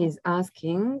is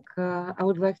asking, I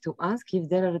would like to ask if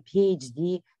there are a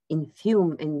PhD in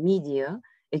film and media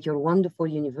at your wonderful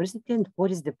university, and what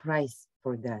is the price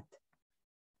for that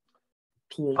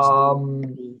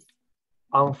PhD, please?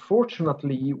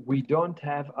 Unfortunately, we don't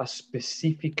have a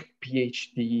specific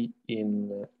PhD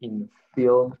in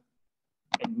film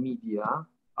and media.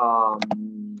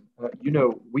 You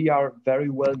know, we are very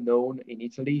well known in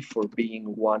Italy for being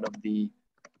one of the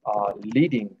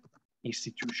leading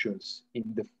institutions in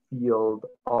the field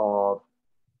of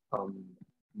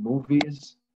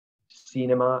movies,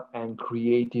 cinema, and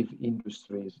creative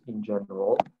industries in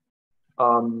general.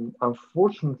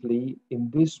 Unfortunately, in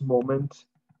this moment,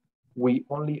 we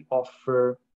only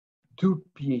offer 2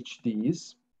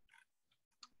 PhDs,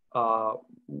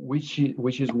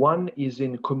 which is one is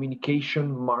in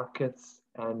communication, markets,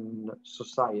 and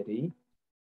society,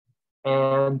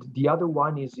 and the other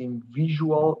one is in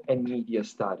visual and media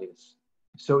studies.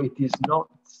 So it is not,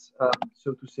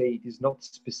 so to say, it is not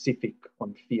specific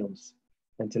on films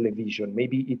and television.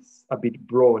 Maybe it's a bit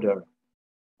broader.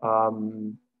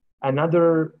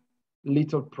 Another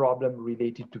little problem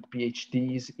related to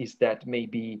PhDs is that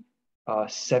maybe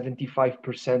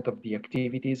 75% of the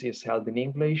activities is held in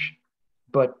English,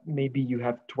 but maybe you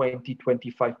have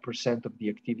 20-25% of the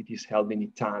activities held in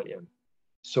Italian.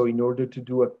 So in order to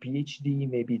do a PhD,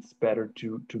 maybe it's better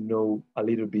to know a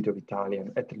little bit of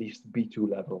Italian, at least B2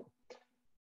 level.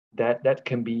 That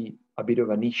can be a bit of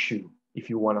an issue if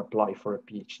you want to apply for a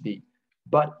PhD.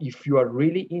 But if you are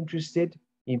really interested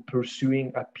in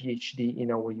pursuing a PhD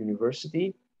in our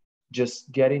university,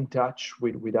 just get in touch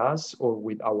with us or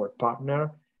with our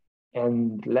partner,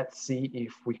 and let's see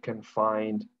if we can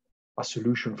find a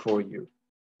solution for you.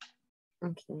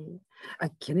 Okay.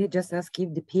 Can I just ask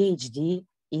if the PhD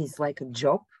is like a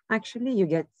job, actually? You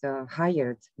get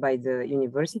hired by the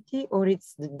university, or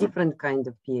it's the different kind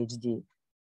of PhD?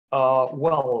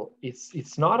 Well,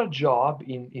 it's not a job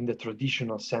in the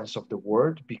traditional sense of the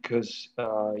word, because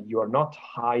you are not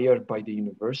hired by the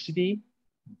university,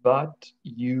 but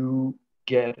you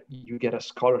get a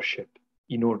scholarship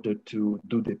in order to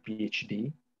do the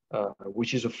PhD,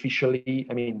 which is officially,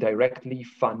 I mean, directly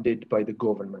funded by the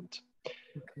government.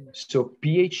 Okay. So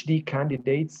PhD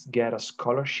candidates get a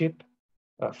scholarship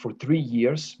for 3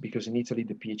 years, because in Italy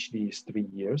the PhD is 3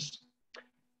 years.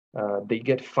 They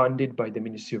get funded by the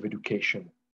Ministry of Education.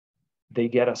 They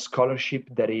get a scholarship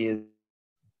that is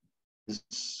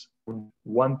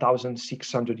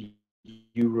 1,600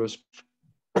 euros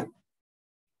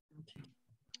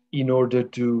in order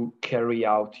to carry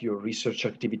out your research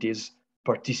activities,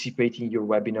 participate in your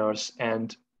webinars,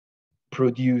 and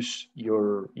produce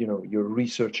your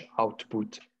research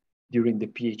output during the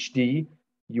PhD.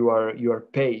 You are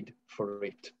paid for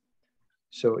it.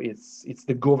 So it's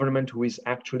the government who is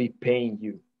actually paying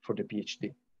you for the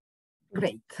PhD.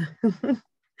 Great.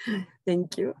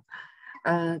 Thank you.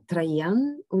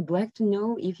 Trajan would like to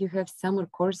know if you have summer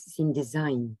courses in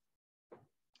design.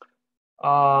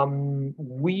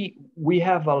 We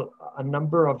have a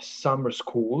number of summer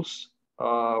schools.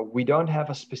 We don't have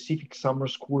a specific summer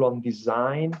school on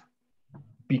design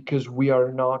because we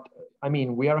are not,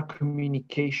 we are a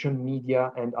communication,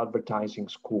 media, and advertising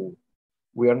school.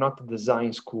 We are not a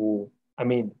design school,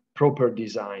 proper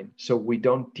design. So we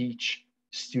don't teach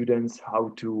students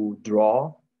how to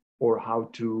draw or how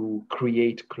to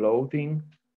create clothing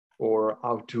or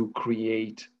how to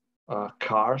create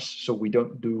cars. So we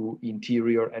don't do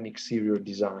interior and exterior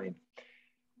design.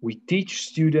 We teach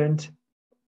students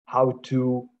how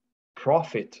to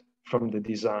profit from the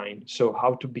design. So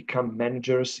how to become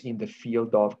managers in the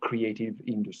field of creative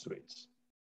industries.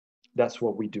 That's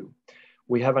what we do.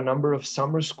 We have a number of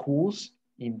summer schools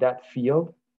in that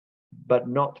field, but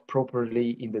not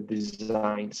properly in the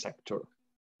design sector.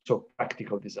 So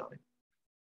practical design.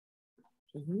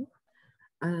 Mm-hmm.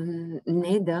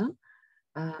 Neda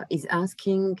is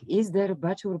asking, is there a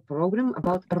bachelor program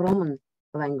about Roman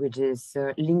languages,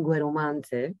 lingue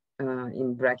romance,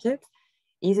 in brackets?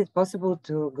 Is it possible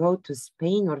to go to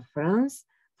Spain or France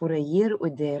for a year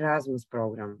with the Erasmus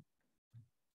program?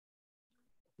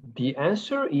 The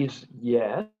answer is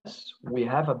yes. We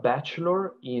have a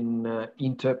bachelor in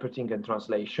interpreting and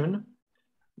translation,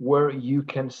 where you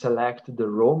can select the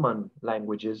Roman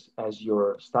languages as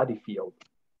your study field.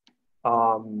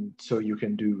 So you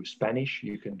can do Spanish,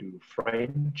 you can do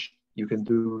French, you can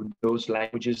do those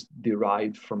languages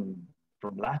derived from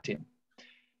Latin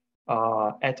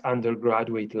at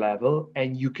undergraduate level.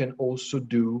 And you can also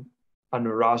do an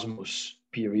Erasmus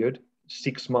period,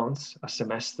 6 months, a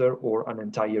semester, or an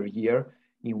entire year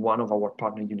in one of our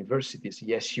partner universities.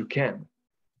 Yes, you can.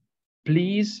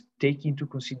 Please take into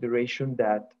consideration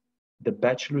that the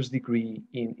bachelor's degree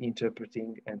in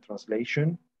interpreting and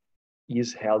translation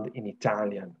is held in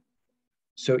Italian.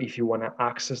 So if you want to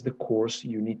access the course,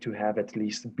 you need to have at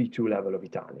least B2 level of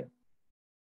Italian.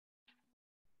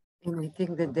 And I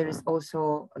think that there is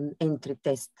also an entry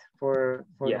test for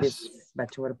yes. this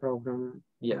bachelor program.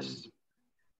 Yes.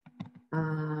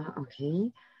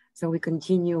 Okay, so we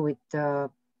continue with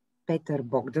Peter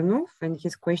Bogdanov, and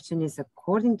his question is,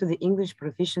 according to the English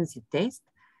proficiency test,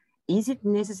 is it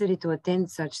necessary to attend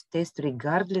such test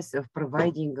regardless of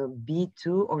providing a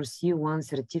B2 or C1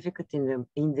 certificate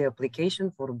in the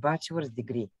application for bachelor's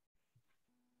degree?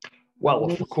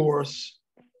 Well, of course,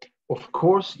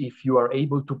 if you are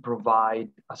able to provide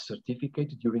a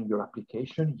certificate during your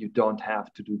application, you don't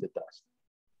have to do the test.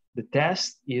 The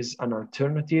test is an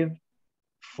alternative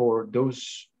for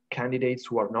those candidates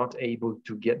who are not able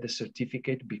to get the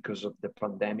certificate because of the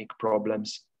pandemic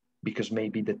problems, because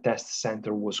maybe the test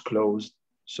center was closed,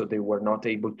 so they were not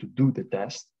able to do the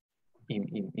test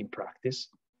in practice.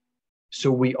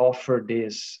 So we offer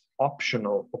this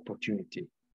optional opportunity.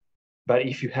 But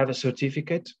if you have a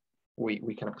certificate,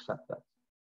 we can accept that.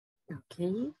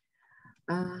 Okay.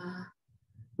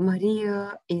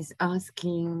 Maria is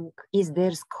asking, is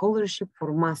there scholarship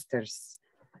for masters?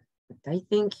 But I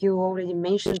think you already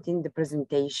mentioned in the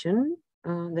presentation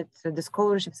that the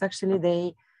scholarships actually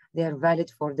they are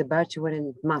valid for the bachelor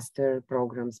and master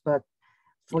programs, but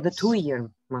for the 2-year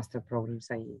master programs,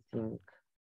 I think.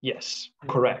 Yes,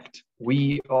 correct.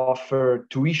 We offer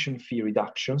tuition fee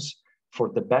reductions for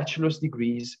the bachelor's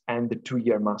degrees and the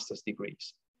 2-year master's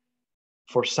degrees.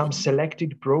 For some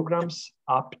selected programs,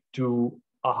 up to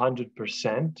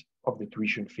 100% of the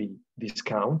tuition fee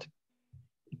discount.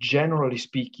 Generally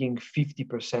speaking,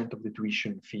 50% of the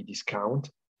tuition fee discount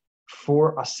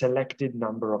for a selected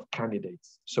number of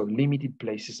candidates, so limited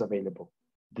places available.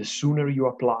 The sooner you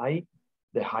apply,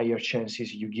 the higher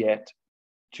chances you get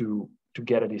to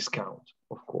get a discount,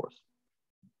 of course.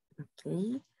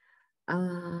 Okay.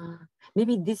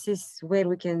 Maybe this is where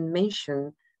we can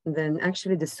mention then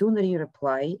actually the sooner you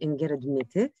apply and get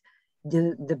admitted,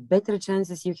 the better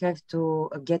chances you have to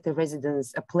get a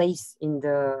place in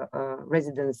the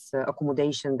residence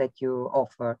accommodation that you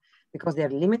offer, because there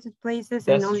are limited places.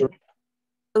 That's and only true.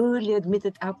 Early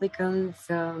admitted applicants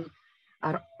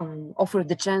are offered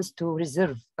the chance to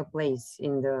reserve a place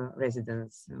in the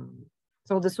residence.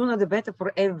 So the sooner the better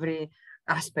for every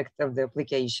aspect of the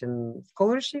application,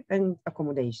 scholarship and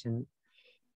accommodation.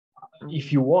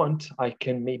 If you want, I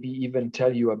can maybe even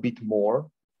tell you a bit more.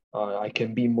 I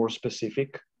can be more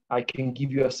specific. I can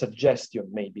give you a suggestion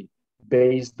maybe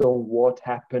based on what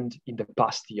happened in the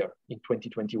past year, in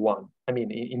 2021. I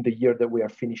mean, in the year that we are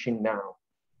finishing now.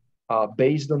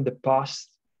 Based on the past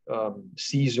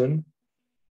season,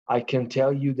 I can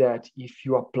tell you that if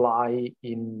you apply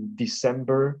in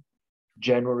December,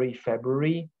 January,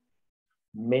 February,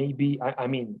 maybe, I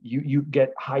mean, you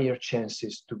get higher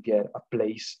chances to get a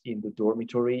place in the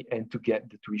dormitory and to get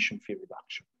the tuition fee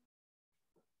reduction.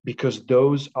 Because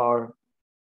those are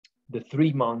the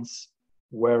 3 months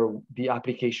where the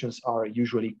applications are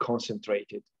usually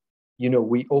concentrated. You know,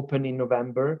 we open in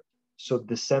November, so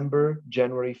December,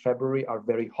 January, February are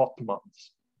very hot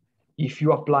months. If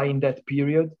you apply in that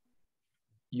period,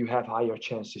 you have higher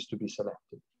chances to be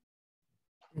selected.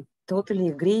 I totally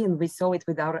agree, and we saw it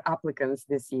with our applicants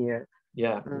this year.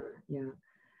 Yeah. Yeah.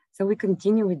 So we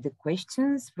continue with the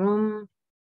questions from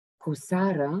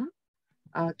Kusara.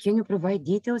 Can you provide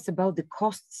details about the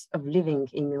costs of living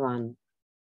in Milan?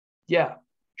 Yeah,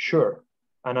 sure.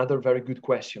 Another very good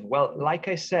question. Well, like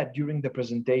I said during the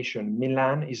presentation,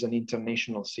 Milan is an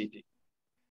international city.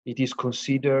 It is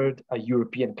considered a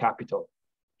European capital.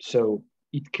 So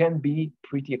it can be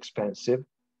pretty expensive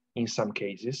in some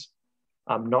cases.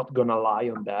 I'm not gonna lie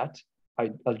on that.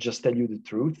 I'll just tell you the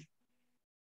truth.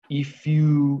 If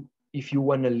you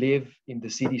wanna live in the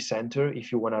city center,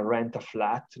 if you wanna rent a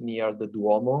flat near the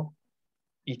Duomo,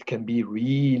 it can be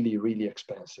really, really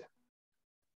expensive.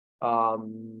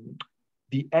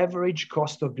 The average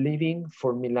cost of living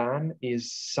for Milan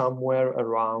is somewhere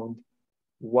around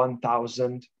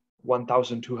 1,000,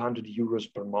 1,200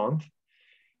 euros per month,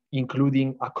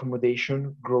 including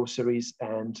accommodation, groceries,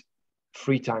 and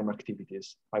free time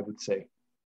activities, I would say.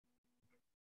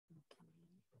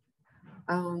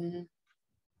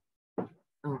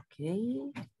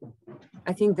 Okay.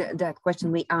 I think that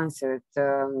question we answered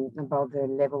about the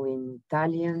level in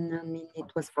Italian. I mean,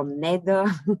 it was from Neda.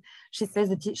 She says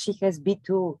that she has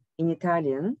B2 in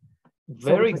Italian.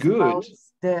 Very good. About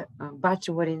the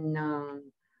bachelor in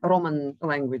Roman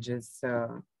languages,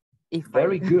 if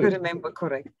very I good. remember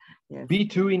correct. Yes.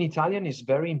 B2 in Italian is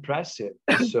very impressive.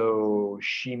 So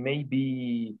she may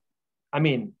be, I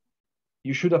mean,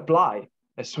 you should apply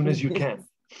as soon as you can.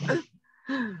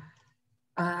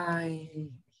 I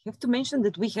have to mention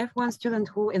that we have one student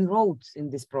who enrolled in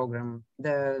this program,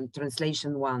 the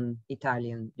translation one,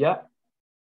 Italian. Yeah.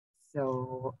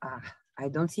 So I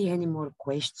don't see any more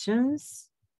questions.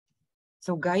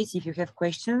 So guys, if you have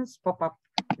questions, pop up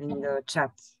in the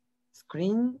chat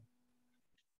screen.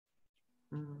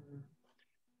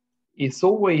 It's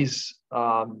always,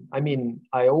 I mean,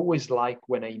 I always like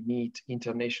when I meet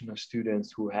international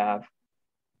students who have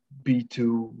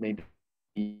B2, maybe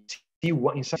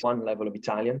C1 level of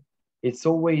Italian. It's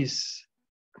always,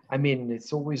 I mean,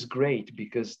 it's always great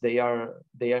because they are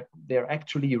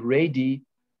actually ready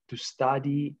to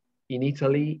study in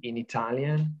Italy in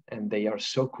Italian, and they are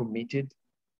so committed.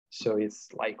 So it's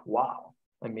like, wow,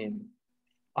 I mean,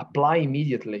 apply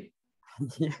immediately.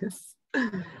 Yes.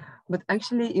 But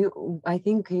actually, I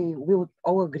think we would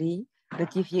all agree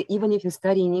that even if you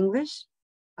study in English,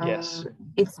 yes,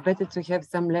 it's better to have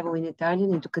some level in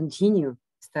Italian and to continue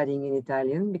studying in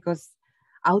Italian, because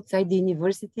outside the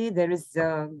university, there is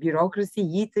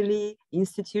bureaucracy, Italy,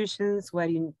 institutions where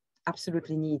you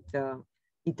absolutely need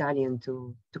Italian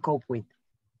to cope with.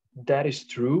 That is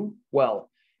true. Well,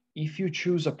 if you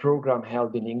choose a program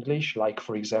held in English, like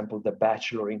for example, the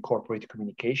Bachelor in Corporate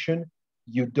Communication,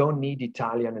 you don't need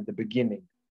Italian at the beginning.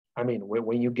 I mean,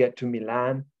 when you get to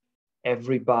Milan,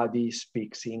 everybody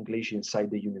speaks English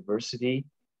inside the university.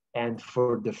 And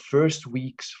for the first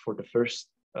weeks, for the first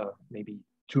maybe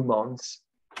 2 months,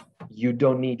 you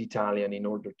don't need Italian in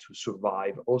order to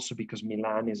survive. Also because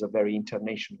Milan is a very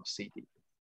international city.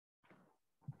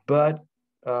 But,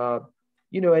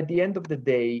 you know, at the end of the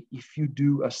day, if you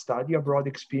do a study abroad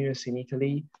experience in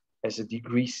Italy as a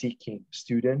degree-seeking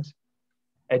student,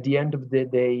 at the end of the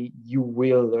day, you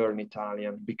will learn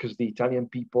Italian because the Italian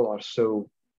people are so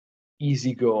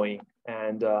easygoing,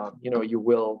 and you know, you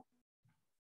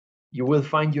will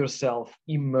find yourself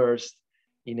immersed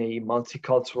in a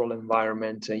multicultural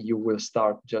environment, and you will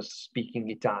start just speaking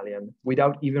Italian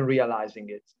without even realizing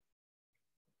it.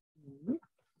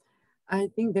 I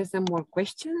think there's some more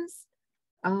questions.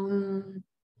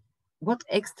 What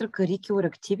extracurricular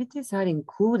activities are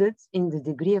included in the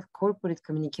degree of corporate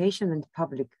communication and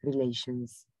public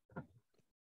relations?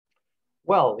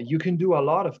 Well, you can do a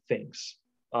lot of things.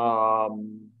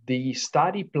 The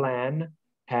study plan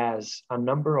has a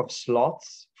number of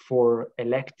slots for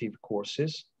elective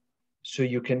courses. So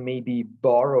you can maybe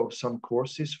borrow some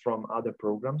courses from other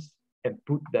programs and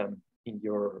put them in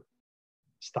your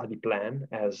study plan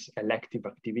as elective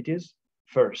activities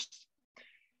first.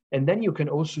 And then you can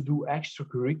also do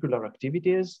extracurricular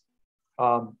activities.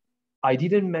 I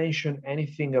didn't mention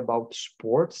anything about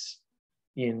sports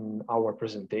in our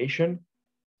presentation,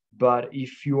 but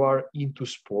if you are into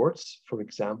sports, for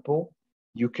example,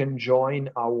 you can join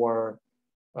our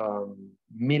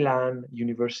Milan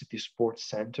University Sports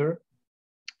Center.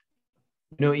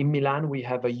 You know, in Milan, we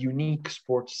have a unique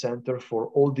sports center for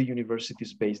all the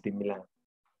universities based in Milan.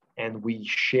 And we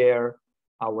share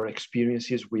our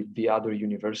experiences with the other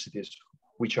universities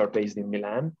which are based in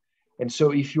Milan. And so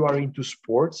if you are into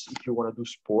sports, if you want to do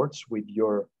sports with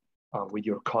your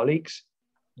colleagues,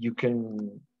 you can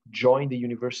join the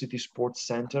university sports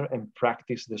center and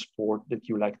practice the sport that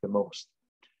you like the most.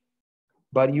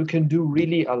 But you can do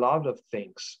really a lot of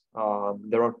things.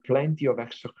 There are plenty of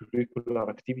extracurricular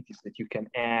activities that you can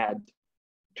add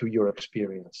to your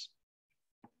experience.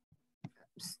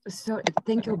 So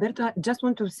thank you, Alberto. I just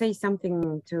want to say something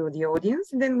to the audience,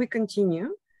 and then we continue.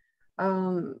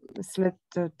 След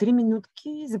 3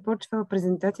 минутки започва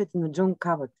презентацията на Джон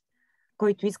Кавът.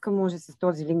 Който иска, може с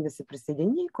този линк да се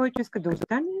присъедини. Който иска да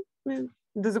остане,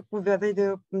 да заповяда и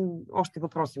да още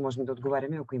въпроси можем да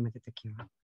отговаряме, ако имате такива.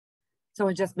 So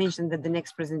I just mentioned that the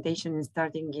next presentation is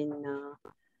starting in,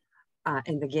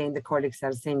 and again, the colleagues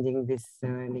are sending this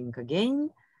link again.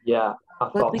 Yeah,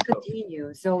 but we continue.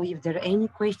 So if there are any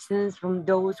questions from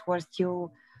those who are still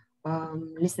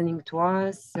listening to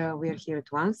us, we are here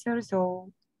to answer. So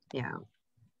yeah.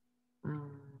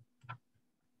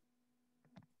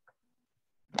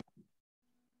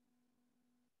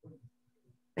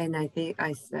 And I think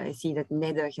I see that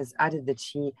Neda has added that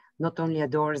she not only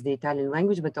adores the Italian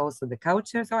language, but also the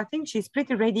culture. So I think she's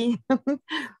pretty ready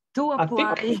to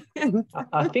apply.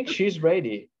 I think she's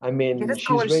ready. I mean,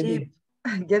 she's ready.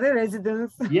 Get a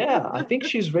residence. Yeah, I think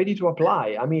she's ready to apply.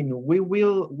 I mean, we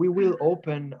will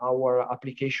open our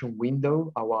application window,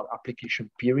 our application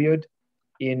period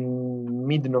in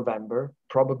mid-November,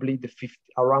 probably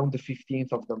around the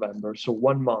 15th of November. So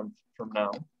 1 month from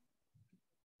now.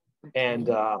 Okay. And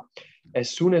as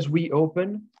soon as we open,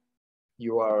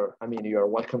 you are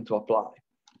welcome to apply.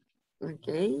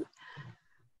 Okay.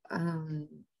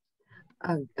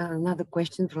 Another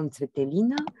question from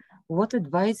Svetelina. What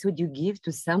advice would you give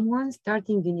to someone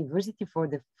starting university for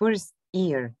the first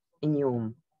year in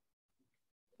IULM?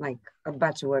 Like a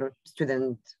bachelor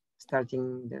student starting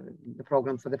the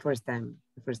program for the first time,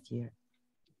 the first year.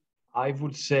 I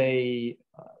would say,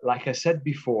 like I said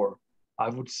before, I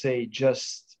would say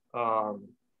just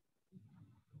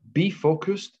be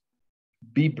focused,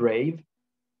 be brave,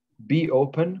 be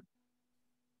open,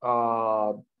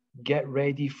 get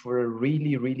ready for a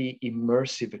really, really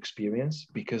immersive experience,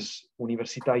 because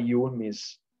Università IULM is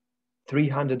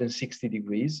 360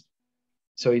 degrees.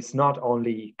 So it's not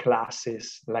only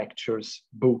classes, lectures,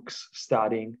 books,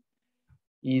 studying,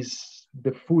 is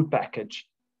the full package,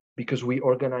 because we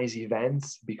organize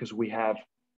events, because we have,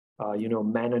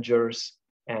 managers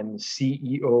and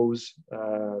CEOs,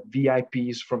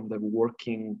 VIPs from the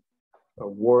working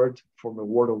world, from the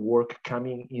world of work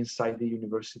coming inside the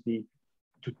university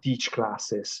to teach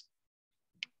classes.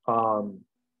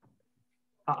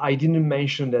 I didn't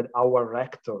mention that our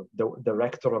rector, the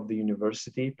rector of the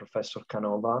university, Professor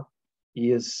Canova,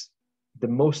 is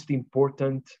the most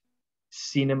important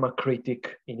cinema critic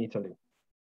in Italy.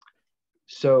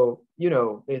 So,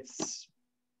 it's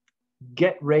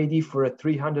get ready for a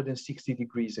 360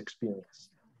 degrees experience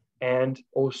and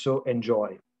also enjoy,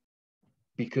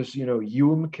 because,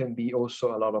 IULM can be also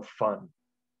a lot of fun.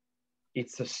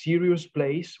 It's a serious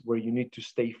place where you need to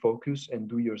stay focused and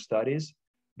do your studies,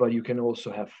 but you can also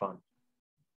have fun.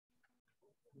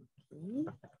 Okay.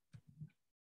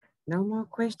 No more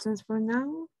questions for now.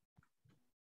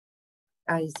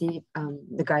 I see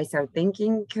the guys are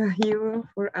thanking you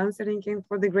for answering and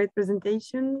for the great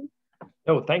presentation.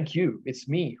 No, thank you. It's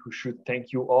me who should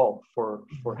thank you all for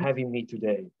having me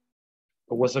today.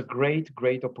 It was a great,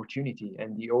 great opportunity, and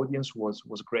the audience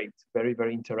was great. Very,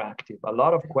 very interactive. A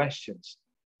lot of questions.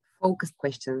 Focused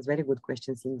questions, very good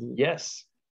questions indeed. Yes.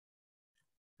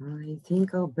 I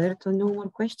think, Alberto, no more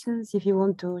questions. If you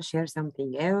want to share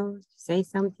something else, say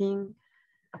something.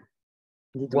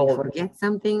 Did we forget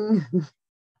something?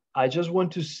 I just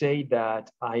want to say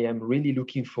that I am really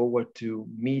looking forward to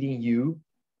meeting you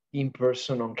in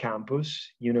person on campus.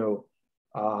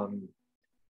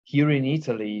 here in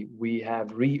Italy, we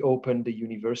have reopened the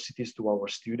universities to our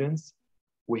students.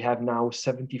 We have now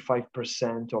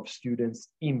 75% of students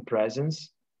in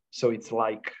presence. So it's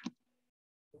like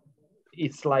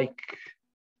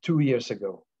 2 years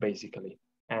ago, basically.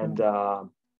 And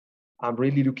I'm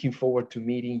really looking forward to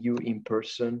meeting you in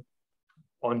person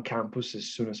on campus as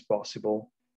soon as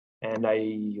possible. And I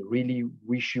really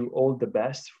wish you all the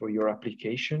best for your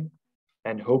application.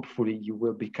 And hopefully you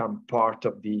will become part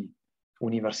of the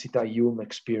Università IULM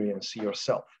experience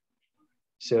yourself.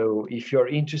 So if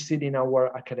you're interested in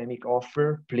our academic offer,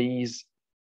 please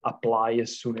apply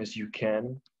as soon as you can,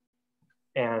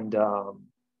 and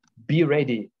be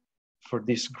ready for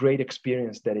this great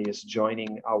experience that is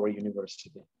joining our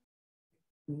university.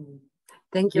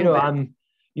 Thank you.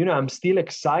 I'm still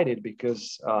excited because,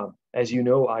 as you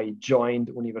know, I joined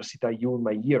Università IULM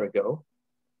a year ago,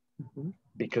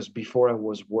 because before I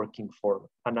was working for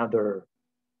another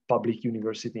public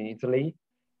university in Italy.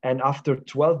 And after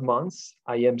 12 months,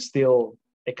 I am still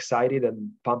excited and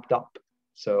pumped up.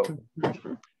 So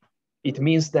it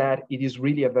means that it is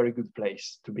really a very good place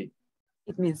to be.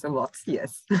 It means a lot,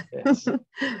 yes. Yes.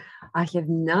 I have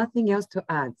nothing else to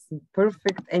add.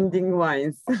 Perfect ending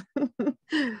lines.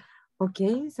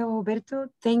 Okay, so Alberto,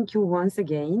 thank you once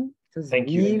again. It was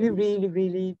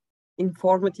really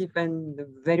informative and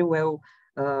very well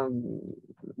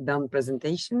done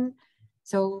presentation.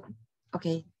 So,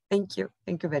 okay, thank you.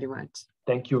 Thank you very much.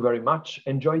 Thank you very much.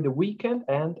 Enjoy the weekend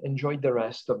and enjoy the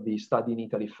rest of the Study in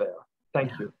Italy fair.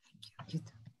 Thank you.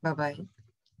 Bye-bye.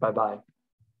 Bye-bye.